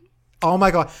body? Yeah. Oh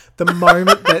my god! The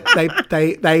moment that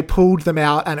they pulled them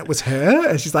out and it was her,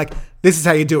 and she's like, "This is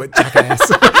how you do it, jackass."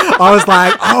 I was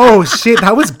like, "Oh shit,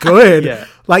 that was good." Yeah.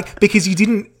 Like because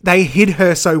they hid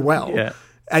her so well. Yeah.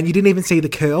 And you didn't even see the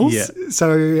curls. Yeah.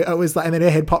 So it was like, and then her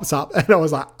head pops up, and I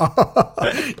was like, "Oh,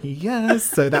 yes."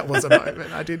 So that was a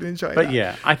moment I did enjoy. But that.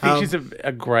 yeah, I think she's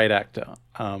a great actor.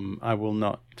 I will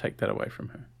not take that away from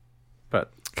her.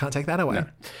 But Can't take that away. No.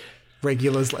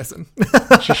 Regular's lesson.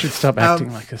 she should stop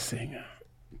acting like a singer.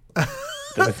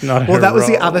 That's not her Well, that was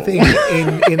the role. other thing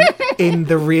in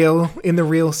the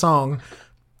real song.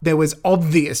 There was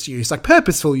obvious use, like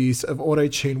purposeful use of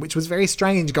auto-tune, which was very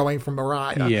strange going from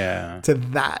Mariah to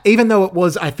that. Even though it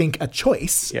was, I think, a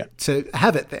choice to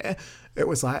have it there, it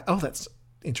was like, oh, that's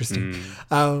interesting.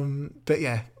 But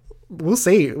yeah, we'll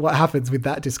see what happens with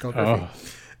that discography.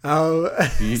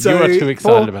 You are too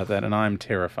excited about that, and I'm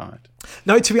terrified.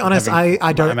 No, to be honest, I've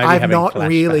not flashbacks.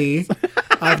 really,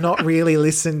 I've not really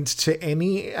listened to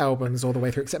any albums all the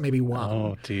way through, except maybe one.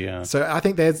 Oh dear. So I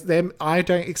think there's them. I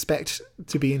don't expect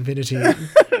to be Infinity.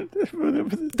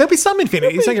 There'll be some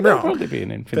Infinity. Don't get me There'll wrong. probably be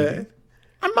an Infinity.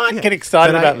 But I might get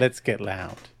excited but about Let's Get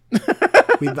Loud.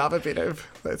 we love a bit of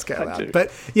Let's Get do. Loud.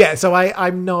 But yeah, so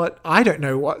I'm not. I don't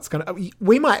know what's gonna.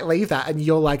 We might leave that, and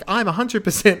you're like, I'm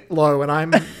 100% low, and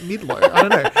I'm mid low. I don't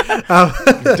know.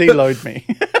 Deload me.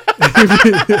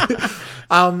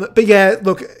 But yeah,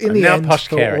 look. In the now end, Posh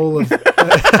for Carey. all of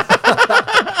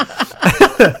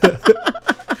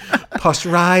Posh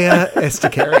Raya Esther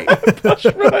Carey.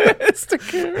 Esther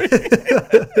Carey.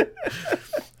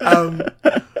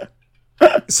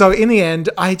 So in the end,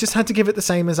 I just had to give it the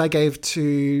same as I gave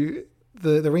to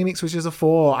the remix, which is a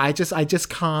 4. I just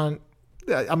can't.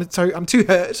 I'm too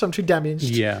hurt. I'm too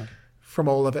damaged. Yeah. From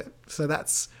all of it. So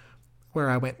that's where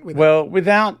I went with it. Well,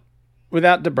 without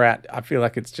Debrat, I feel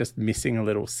like it's just missing a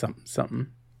little something.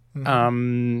 So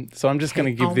I'm just going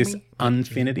to give this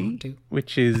Unfinity,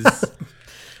 which is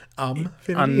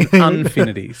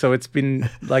Unfinity. So it's been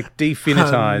like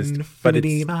definitized, but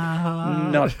it's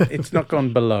not. It's not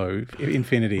gone below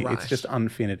Infinity. Right. It's just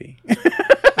Unfinity.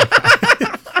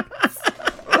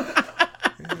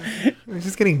 We're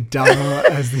just getting dumber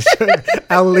as this show.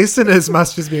 Our listeners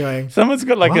must just be going. Someone's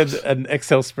got like What? an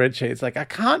Excel spreadsheet. It's like I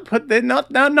can't put. They're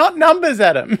not numbers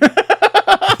at them.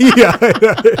 Yeah, I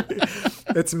know.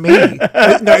 It's me.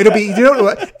 No, it'll be. You know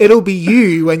what? It'll be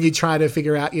you when you try to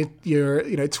figure out your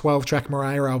 12-track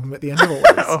Mariah album at the end of all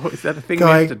this. Oh, is that a thing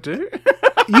Going- we have to do?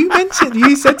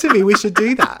 You said to me we should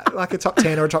do that, like a top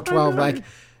 10 or a top 12, like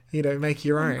make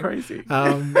your own. Crazy.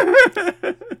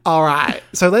 All right,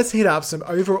 so let's hit up some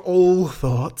overall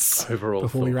thoughts Overall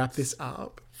before we thoughts. wrap this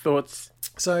up. Thoughts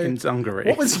So, in Dungaree.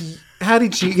 what was? How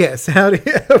did you? Yes, how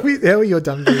are your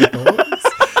Dungaree thoughts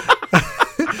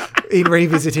in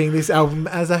revisiting this album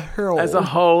as a whole? As a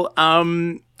whole,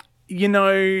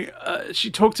 she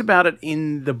talked about it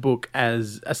in the book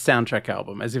as a soundtrack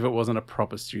album, as if it wasn't a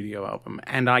proper studio album.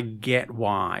 And I get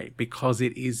why, because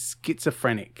it is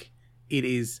schizophrenic.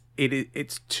 It's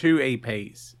 2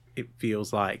 EPs. It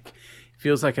feels like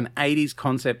an 80s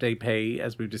concept EP,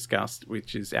 as we've discussed,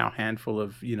 which is our handful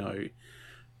of,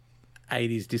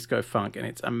 80s disco funk, and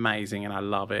it's amazing and I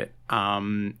love it.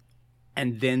 And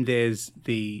then there's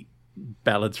the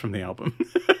ballads from the album.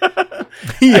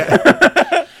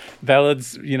 Yeah.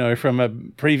 Ballads, from a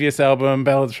previous album,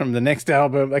 ballads from the next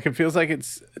album. Like it feels like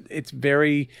it's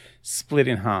very split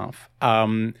in half.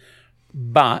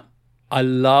 But I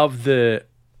love the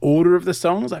order of the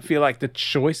songs. I feel like the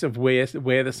choice of where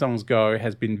the songs go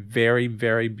has been very,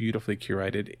 very beautifully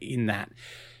curated in that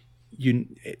you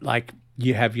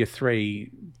have your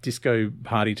 3 disco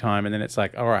party time, and then it's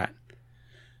like, all right,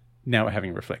 now we're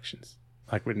having reflections.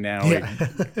 Like we're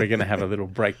going to have a little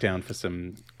breakdown for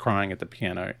some crying at the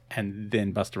piano, and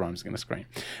then Busta Rhymes is going to scream.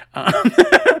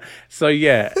 So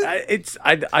yeah,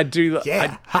 I do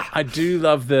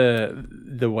love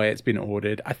the way it's been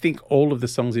ordered. I think all of the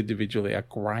songs individually are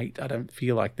great. I don't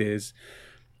feel like there's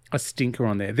a stinker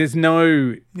on there. There's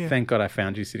no thank God I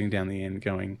found you sitting down the end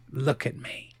going, look at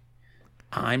me,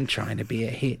 I'm trying to be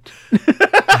a hit.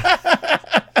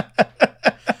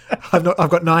 I've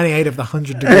got 98 of the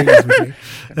 100 degrees with me.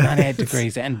 98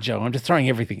 degrees and Joe. I'm just throwing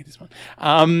everything at this one.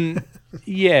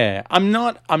 Yeah, I'm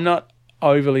not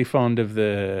overly fond of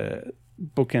the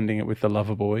bookending it with the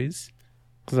Lover Boys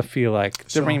because I feel like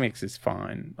the remix is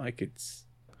fine. Like it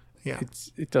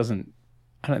doesn't.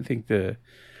 I don't think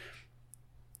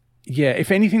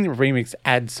if anything, the remix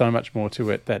adds so much more to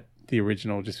it that the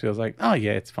original just feels like, oh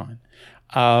yeah, it's fine.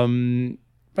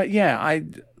 But yeah, I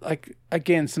like,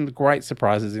 again, some great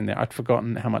surprises in there. I'd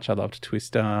forgotten how much I loved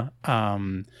Twister.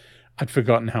 I'd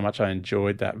forgotten how much I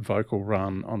enjoyed that vocal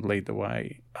run on Lead the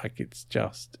Way. Like, it's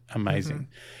just amazing.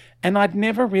 Mm-hmm. And I'd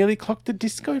never really clocked the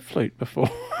disco flute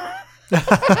before.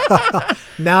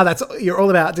 Now you're all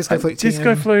about disco flute.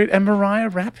 Disco flute and Mariah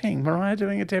rapping. Mariah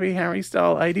doing a Debbie Harry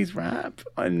style 80s rap.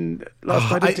 And last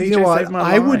night a DJ saved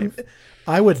my life.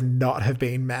 I would not have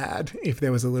been mad if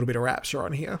there was a little bit of Rapture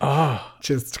on here. Oh,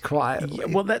 just quietly. Yeah,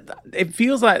 well, it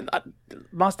feels like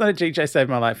Last Night a DJ Saved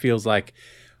My Life feels like,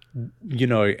 you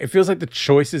know, it feels like the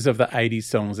choices of the 80s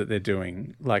songs that they're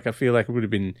doing. Like, I feel like it would have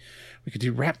been, we could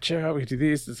do Rapture, we could do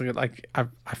this. It's like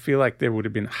I feel like there would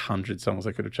have been 100 songs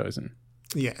I could have chosen.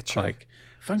 Yeah, true. Like,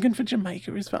 Funkin' for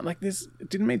Jamaica is fun. Like, this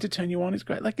Didn't Mean to Turn You On is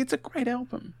great. Like, it's a great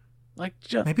album. Like,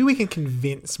 maybe we can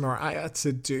convince Mariah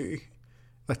to do,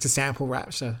 like, to sample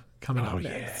Rapture coming up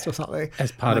next or something.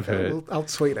 As part of her. I'll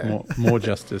tweet her. More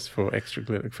justice for extra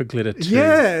glitter, for Glitter 2.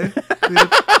 Yeah. Glitter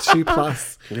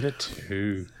 2+. Glitter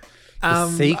 2.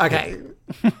 Okay.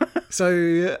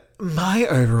 So my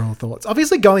overall thoughts,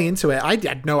 obviously going into it, I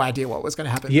had no idea what was going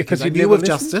to happen. Yeah, because I knew of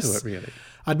Justice. To it, really.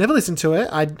 I'd never listened to it.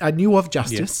 I knew of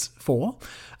Justice 4,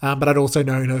 but I'd also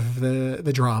known of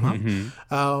the drama.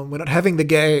 Mm-hmm. We're not having the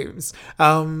games.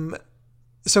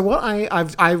 So what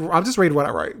I'll just read what I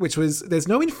wrote, which was, there's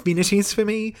no infinities for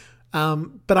me,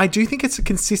 but I do think it's a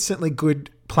consistently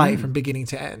good play from beginning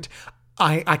to end.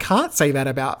 I can't say that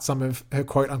about some of her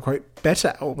quote-unquote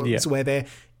better albums where there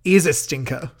is a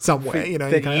stinker somewhere. You know,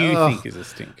 that you think is a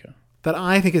stinker. That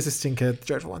I think is a stinker, The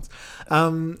Dreadful Ones.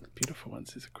 Beautiful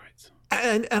Ones is a great song.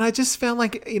 And I just found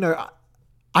like, you know,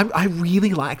 I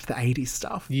really liked the 80s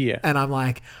stuff. Yeah. And I'm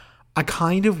like, I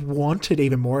kind of wanted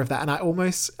even more of that. And I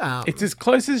almost... it's as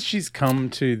close as she's come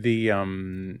to the...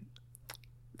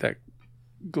 that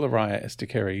Gloria Esther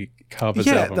covers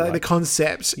album. The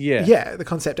concept. Yeah, the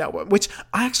concept album, which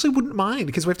I actually wouldn't mind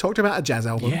because we've talked about a jazz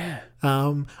album. Yeah.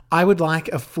 I would like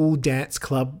a full dance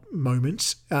club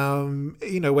moment,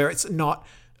 you know, where it's not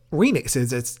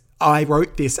remixes. It's, I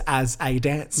wrote this as a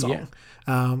dance song.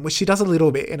 Yeah. Which she does a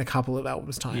little bit in a couple of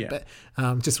albums' time, but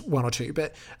just one or two.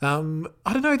 But I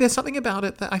don't know, there's something about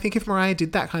it that I think if Mariah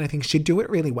did that kind of thing, she'd do it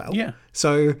really well. Yeah.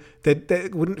 So that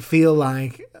it wouldn't feel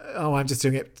like, oh, I'm just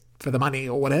doing it for the money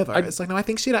or whatever. It's like, no, I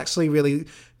think she'd actually really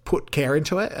put care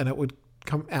into it and it would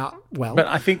come out well. But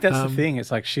I think that's the thing.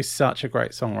 It's like, she's such a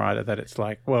great songwriter that it's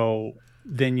like, well,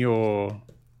 then you're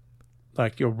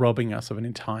robbing us of an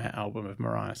entire album of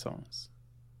Mariah songs.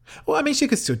 Well, I mean, she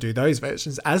could still do those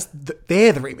versions as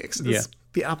they're the remixes,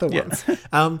 the other ones.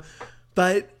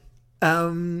 But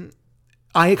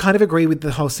I kind of agree with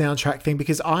the whole soundtrack thing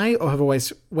because I have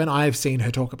always, when I've seen her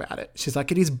talk about it, she's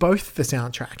like, it is both the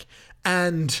soundtrack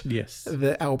and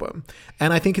the album.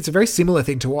 And I think it's a very similar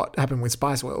thing to what happened with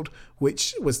Spice World,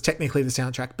 which was technically the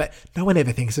soundtrack, but no one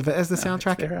ever thinks of it as the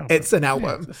soundtrack. It's an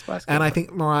album. And I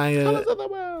think Mariah,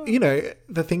 you know,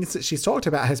 the things that she's talked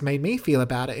about has made me feel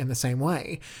about it in the same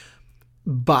way.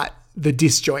 But the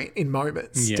disjoint in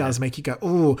moments does make you go,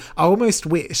 oh, I almost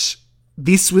wish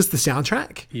this was the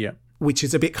soundtrack. Yeah. Which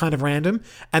is a bit kind of random.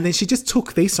 And then she just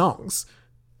took these songs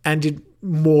and did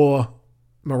more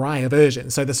Mariah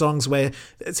versions. So the songs where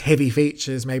it's heavy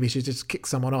features, maybe she just kicks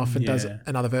someone off and does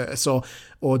another verse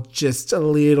or just a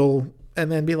little,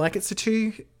 and then be like, it's a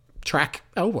 2-track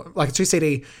album, like a 2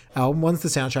 CD album. One's the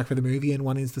soundtrack for the movie and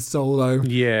one is the solo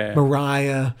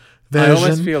Mariah version. I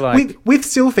almost feel like with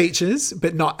still features,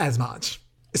 but not as much.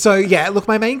 So yeah, look,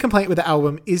 my main complaint with the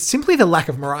album is simply the lack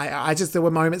of Mariah. There were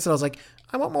moments that I was like,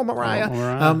 I want more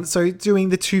Mariah. So doing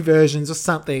the 2 versions or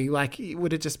something, like, it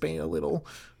would have just been a little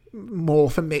more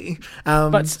for me.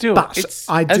 But still,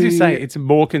 as you say, it's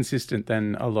more consistent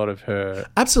than a lot of her.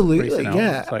 Absolutely,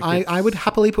 yeah. Like, I would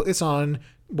happily put this on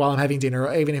while I'm having dinner,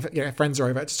 or even if friends are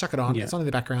over, just chuck it on. Yeah. It's on in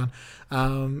the background.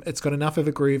 It's got enough of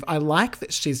a groove. I like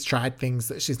that she's tried things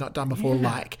that she's not done before,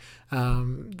 like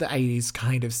the 80s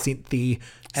kind of synthy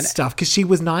stuff, because she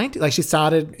was 90, like she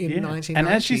started in 1990. And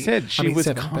as she said, she was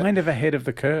kind of ahead of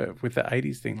the curve with the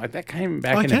 80s thing. Like, that came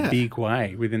back in a big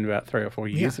way within about 3 or 4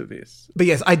 years of this. But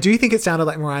yes, I do think it sounded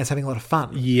like Mariah's having a lot of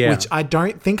fun, which I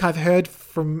don't think I've heard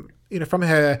from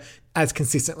her as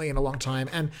consistently in a long time.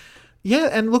 And Yeah,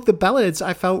 and look, the ballads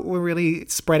I felt were really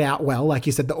spread out well. Like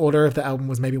you said, the order of the album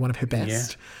was maybe one of her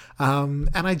best. And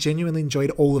I genuinely enjoyed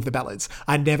all of the ballads.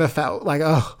 I never felt like,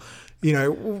 oh, you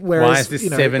know, whereas, Why is this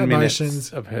 7 Emotions,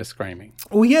 minutes of her screaming?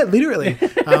 Well, yeah, literally.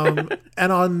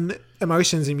 And on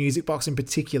Emotions and Music Box in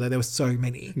particular, there were so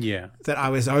many that I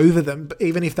was over them,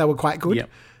 even if they were quite good. Yep.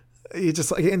 You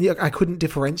just like, and I couldn't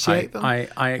differentiate them.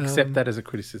 I accept that as a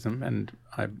criticism, and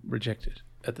I reject it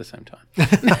at the same time.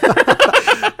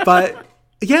 But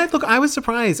yeah, look, I was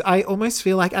surprised. I almost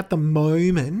feel like at the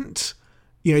moment,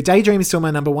 you know, Daydream is still my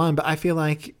number one, but I feel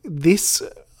like this,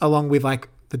 along with like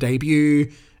the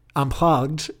debut,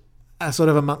 Unplugged, are sort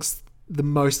of amongst the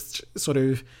most sort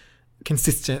of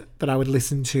consistent that I would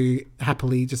listen to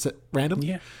happily just at random.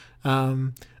 Yeah.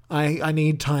 I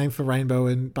need time for Rainbow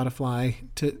and Butterfly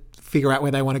to figure out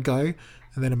where they want to go,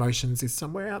 and then Emotions is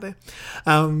somewhere out there.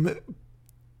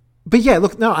 But yeah,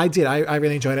 look, no, I did. I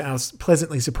really enjoyed it. I was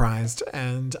pleasantly surprised,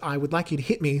 and I would like you to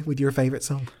hit me with your favourite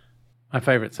song. My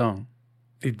favourite song?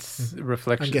 It's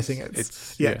Reflections. I'm guessing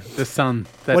it's the sun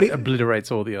that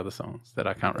obliterates all the other songs that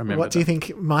I can't remember. What do you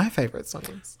think my favourite song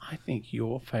is? I think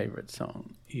your favourite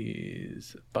song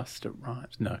is Busta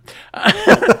Rhymes. No.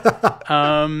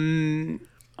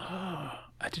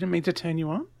 I didn't mean to turn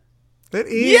you on. It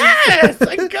is. Yes,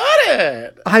 I got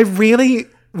it. I really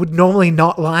would normally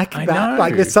not like I that. know.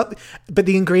 Like there's something, but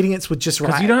the ingredients were just right.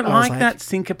 Because you don't I was like that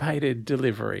syncopated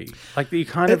delivery. Like you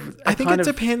kind of... I think it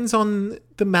depends on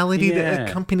the melody that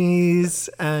accompanies,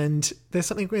 and there's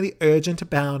something really urgent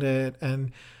about it.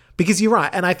 And because you're right,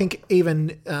 and I think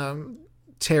even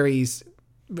Terry's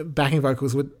backing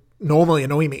vocals would normally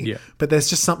annoy me, but there's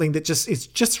just something that just is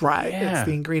just right. It's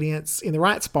the ingredients in the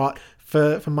right spot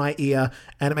for my ear,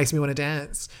 and it makes me want to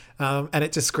dance. And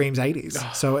it just screams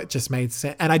 80s. So it just made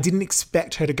sense. And I didn't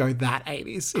expect her to go that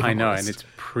 80s. I know, and it's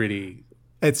pretty...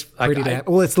 It's pretty damn...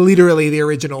 Well, it's literally the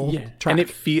original track. And it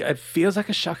feels like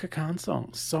a Shaka Khan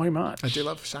song so much. I do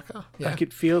love Shaka. Yeah. Like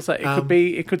it feels like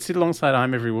it could sit alongside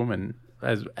I'm Every Woman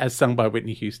as sung by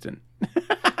Whitney Houston.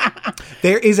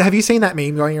 Have you seen that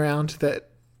meme going around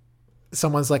that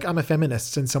someone's like, I'm a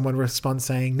feminist, and someone responds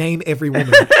saying, name every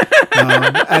woman.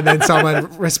 And then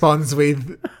someone responds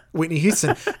with Whitney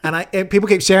Houston. And people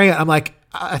keep sharing it. I'm like,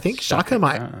 I think Shaka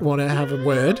might want to have a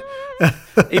word.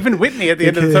 Even Whitney at the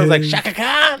end of the song is like, Shaka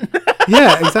Khan.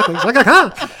 Yeah, exactly. Shaka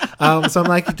Khan. So I'm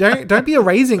like, don't be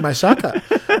erasing my Shaka.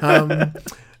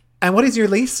 And what is your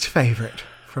least favourite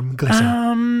from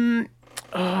Glitter?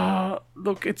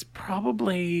 Look, it's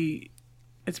probably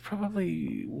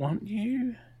Want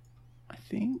You, I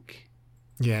think.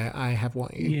 Yeah, I have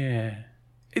Want You. Yeah.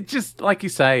 It just, like you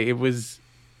say,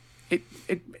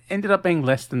 it ended up being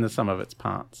less than the sum of its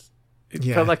parts. It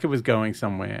felt like it was going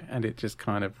somewhere, and it just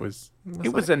kind of was...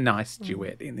 It was a nice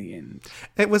duet in the end.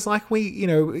 It was like we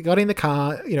got in the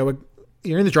car,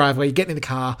 you're in the driveway, you get in the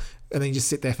car, and then you just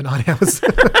sit there for 9 hours.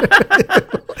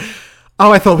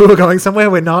 Oh, I thought we were going somewhere.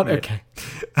 We're not? Yeah. Okay.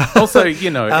 Also,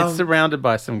 it's surrounded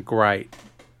by some great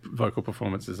vocal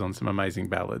performances on some amazing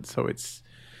ballads, so it's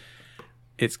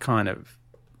kind of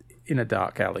in a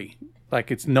dark alley.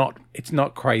 Like it's not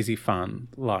crazy fun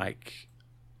like,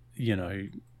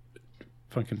 Funkin'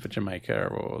 for Jamaica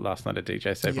or Last Night a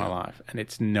DJ Saved My Life, and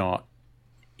it's not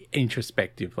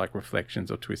introspective like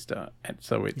Reflections or Twister, and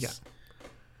so it's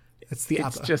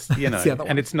just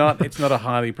and it's not a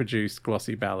highly produced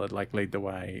glossy ballad like Lead the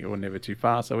Way or Never Too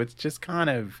Far, so it's just kind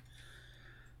of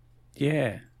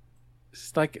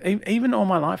it's like even All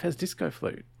My Life has disco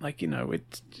flute, like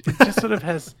it just sort of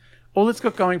has all it's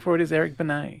got going for it is Eric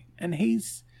Benet, and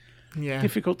he's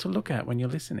difficult to look at when you're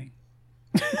listening.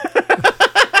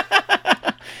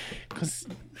 Because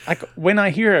like when I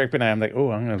hear Eric Benet, I'm like,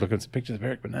 oh, I'm going to look at some pictures of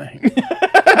Eric Benet.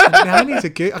 Now I need to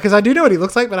go, because I do know what he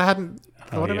looks like, but I hadn't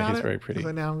thought about it. He's very pretty.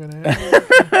 So now I'm going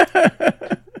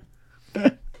to...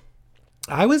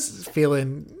 I was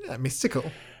feeling mystical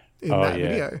in that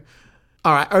video.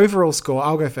 All right, overall score.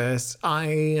 I'll go first.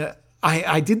 I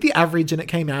did the average and it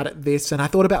came out at this, and I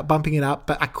thought about bumping it up,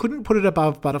 but I couldn't put it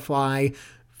above Butterfly,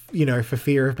 for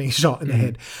fear of being shot in the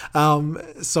head.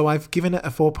 So I've given it a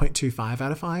 4.25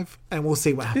 out of 5, and we'll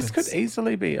see what happens. This could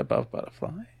easily be above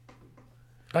Butterfly.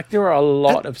 Like, there are a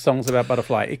lot of songs about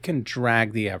Butterfly. It can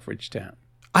drag the average down.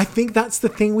 I think that's the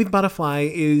thing with Butterfly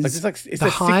is the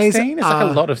highs 16? It's like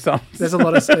a lot of songs. There's a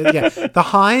lot of the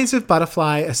highs of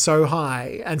Butterfly are so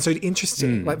high and so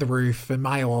interesting, like The Roof and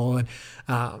My All and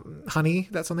Honey,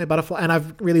 that's on their Butterfly. And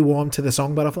I've really warmed to the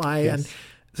song Butterfly, and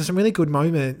there's some really good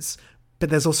moments. but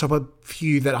there's also a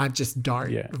few that I just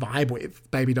don't Yeah. vibe with.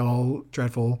 Baby Doll,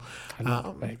 Dreadful,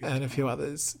 Baby and a few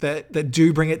others that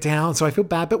do bring it down. So I feel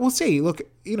bad, but we'll see. Look,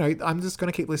 I'm just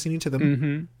going to keep listening to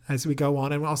them as we go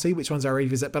on, and I'll see which ones I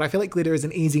revisit. But I feel like Glitter is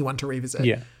an easy one to revisit.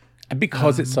 Yeah. And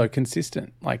because it's so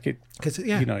consistent, like it, 'Cause,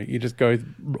 yeah. you just go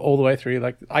all the way through.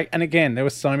 And again, there were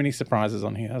so many surprises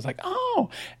on here. I was like, oh,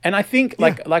 and I think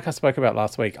like I spoke about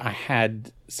last week, I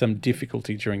had some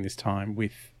difficulty during this time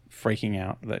with freaking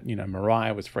out that,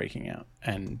 Mariah was freaking out.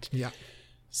 And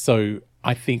so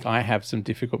I think I have some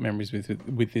difficult memories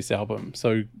with this album.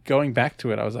 So going back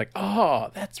to it, I was like, oh,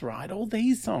 that's right. All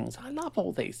these songs. I love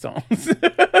all these songs.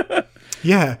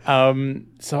 Yeah.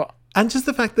 So And just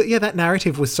the fact that, that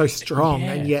narrative was so strong.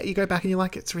 And yet you go back and you're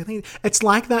like, it's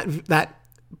like that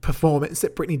performance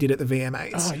that Britney did at the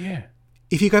VMAs. oh yeah.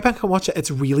 If you go back and watch it, it's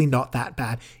really not that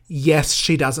bad. Yes,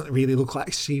 she doesn't really look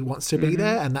like she wants to be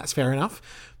there, and that's fair enough.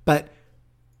 But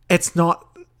it's not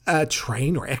a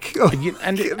train wreck.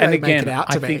 And again,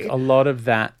 I think a lot of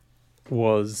that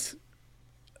was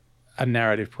a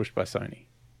narrative pushed by Sony.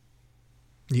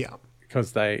 Yeah.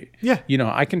 Because they, Yeah.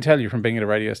 I can tell you from being at a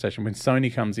radio station, when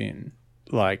Sony comes in,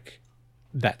 like,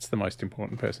 that's the most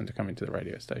important person to come into the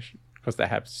radio station because they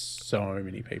have so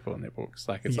many people in their books.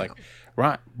 Like, it's like,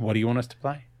 right, what do you want us to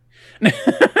play?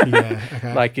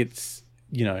 Okay. Like, it's,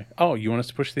 oh, you want us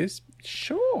to push this?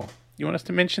 Sure. You want us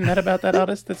to mention that about that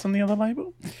artist that's on the other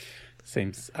label?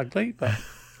 Seems ugly, but,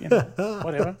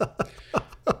 whatever.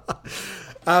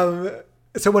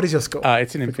 So what is your score?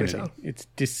 It's an infinity. It's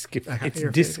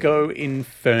disco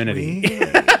infernity.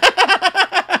 Really?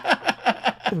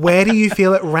 Where do you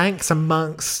feel it ranks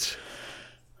amongst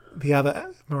the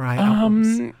other Mariah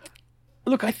albums?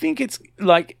 Look, I think it's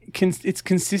like it's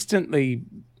consistently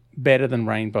better than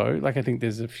Rainbow. Like, I think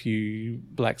there's a few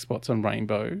black spots on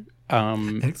Rainbow.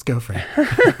 Ex-girlfriend.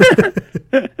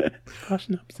 Gosh,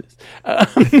 nupses.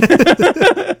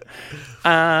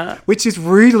 Which is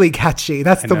really catchy.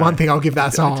 That's the one thing I'll give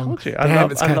that song. I told you.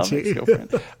 It's I love catchy.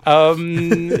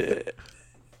 Ex-girlfriend.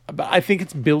 But I think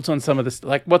it's built on some of this,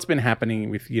 like what's been happening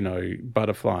with,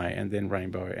 Butterfly and then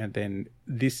Rainbow. And then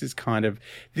this is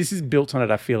built on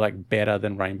it, I feel like, better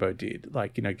than Rainbow did.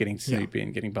 Like, getting Snoop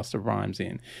in, getting Busta Rhymes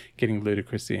in, getting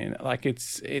Ludacris in. Like,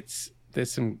 there's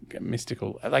some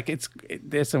mystical, like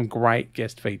there's some great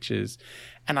guest features.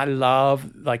 And I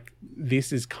love, like,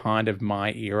 this is kind of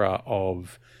my era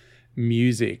of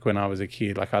music when I was a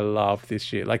kid. Like, I love this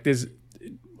shit. Like,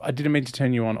 I Didn't Mean to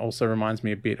Turn You On also reminds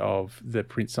me a bit of the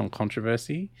Prince song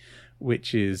Controversy,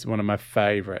 which is one of my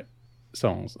favorite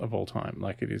songs of all time.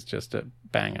 Like, it is just a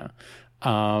banger.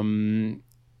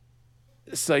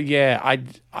 So yeah,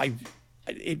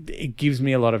 it gives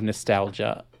me a lot of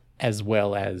nostalgia as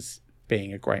well as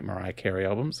being a great Mariah Carey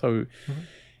album. So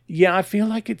yeah, I feel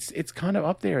like it's kind of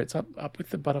up there. It's up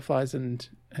with the Butterflies and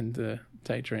the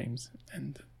Daydreams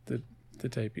and the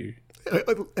debut.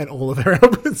 And all of her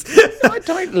albums. I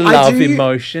don't love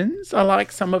Emotions. I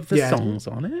like some of the songs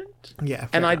on it. Yeah.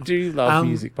 And I do love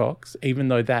Music Box, even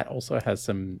though that also has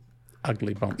some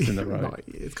ugly bumps in the road.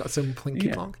 It's got some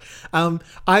plinky plonk.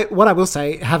 What I will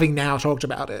say, having now talked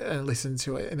about it and listened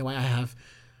to it in the way I have,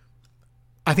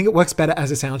 I think it works better as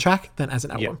a soundtrack than as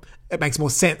an album. It makes more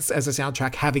sense as a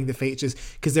soundtrack having the features,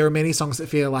 because there are many songs that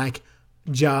feel like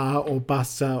Jar or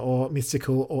Busta or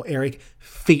Mystical or Eric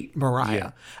feat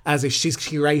Mariah as if she's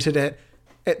curated it.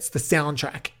 It's the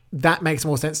soundtrack. That makes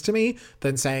more sense to me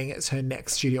than saying it's her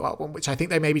next studio album, which I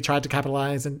think they maybe tried to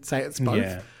capitalize and say it's both.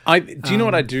 Yeah. Do you know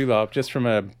what I do love, just from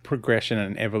a progression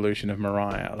and evolution of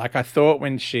Mariah? Like, I thought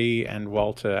when she and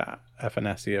Walter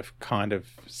Afanasieff kind of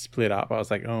split up, I was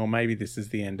like, oh, maybe this is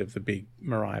the end of the big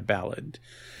Mariah ballad.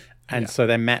 And so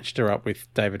they matched her up with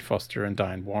David Foster and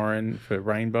Diane Warren for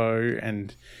Rainbow,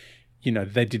 and,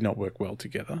 they did not work well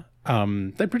together.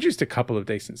 They produced a couple of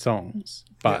decent songs,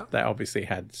 but they obviously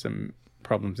had some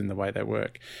problems in the way they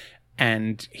work.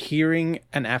 And hearing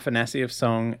an Afanasieff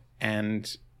song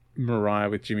and Mariah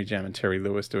with Jimmy Jam and Terry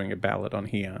Lewis doing a ballad on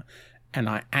here, and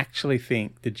I actually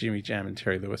think the Jimmy Jam and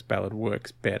Terry Lewis ballad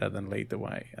works better than Lead the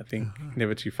Way. I think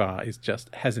Never Too Far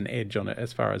has an edge on it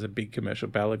as far as a big commercial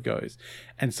ballad goes.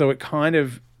 And so it kind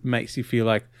of makes you feel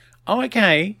like, oh,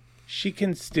 okay, she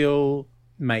can still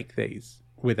make these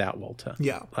without Walter.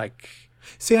 Yeah. Like,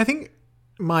 see, I think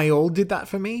My All did that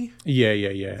for me. Yeah.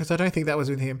 Because I don't think that was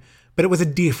with him. But it was a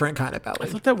different kind of ballad. I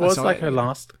thought that was like her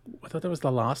last. I thought that was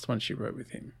the last one she wrote with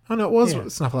him. Oh no, it was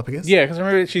Snuffleupagus. Yeah, because I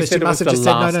remember she said it was the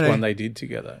last one they did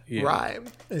together. Yeah. Right.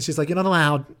 And she's like, you're not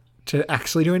allowed to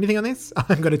actually do anything on this.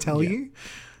 I'm going to tell you.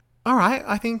 All right,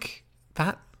 I think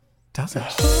that does it.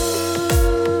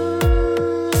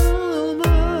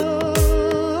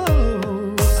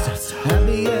 That's how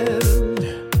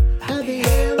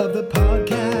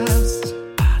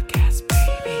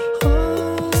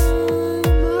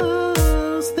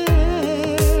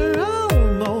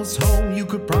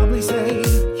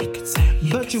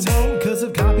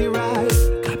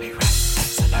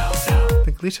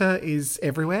glitter is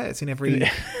everywhere. It's in every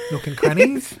nook and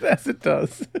cranny. As it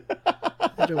does.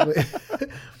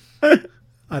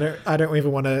 I don't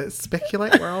even want to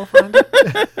speculate where I'll find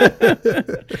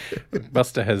it.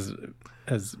 Buster has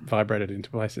vibrated into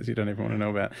places you don't even want to know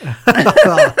about.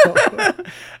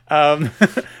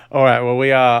 All right, well,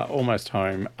 we are almost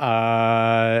home.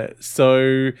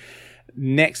 So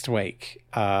next week,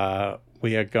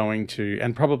 we are going to,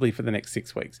 and probably for the next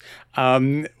 6 weeks,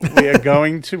 we are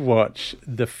going to watch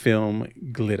the film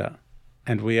Glitter,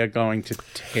 and we are going to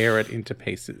tear it into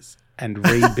pieces and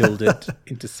rebuild it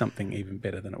into something even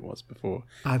better than it was before.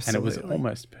 Absolutely. And it was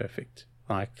almost perfect.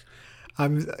 Like,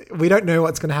 we don't know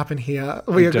what's going to happen here.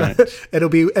 It'll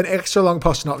be an extra long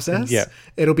post synopsis. Yeah.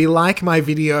 It'll be like my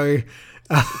video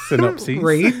synopsis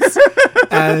reads,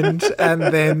 and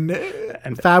then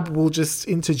Fab will just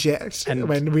interject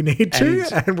when we need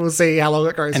to, and we'll see how long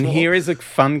it goes. And for. Here is a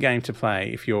fun game to play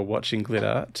if you're watching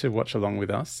Glitter, to watch along with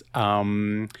us.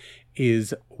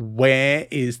 Is where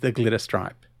is the glitter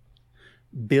stripe?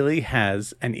 Billy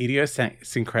has an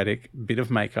idiosyncratic bit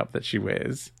of makeup that she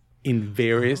wears in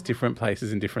various different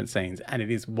places in different scenes. And it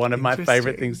is one of my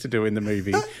favorite things to do in the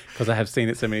movie because I have seen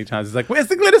it so many times. It's like, where's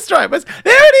the glitter stripe? There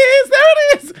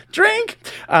it is. Drink.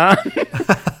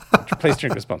 Please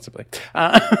drink responsibly.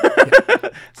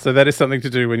 So that is something to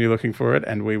do when you're looking for it,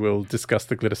 and we will discuss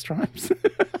the glitter stripes.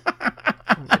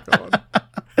 Oh my God.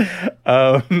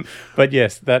 But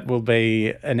yes, that will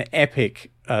be an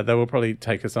epic. That will probably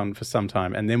take us on for some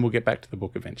time, and then we'll get back to the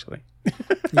book eventually.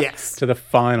 Yes. To the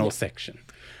final section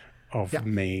of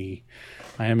me.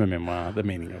 I am a memoir, the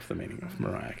meaning of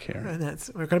Mariah Carey. And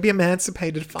we're going to be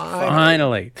emancipated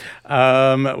finally.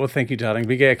 Well, thank you, darling.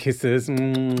 Big air kisses. Bye,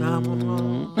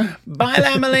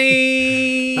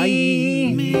 Lamely.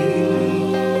 Bye.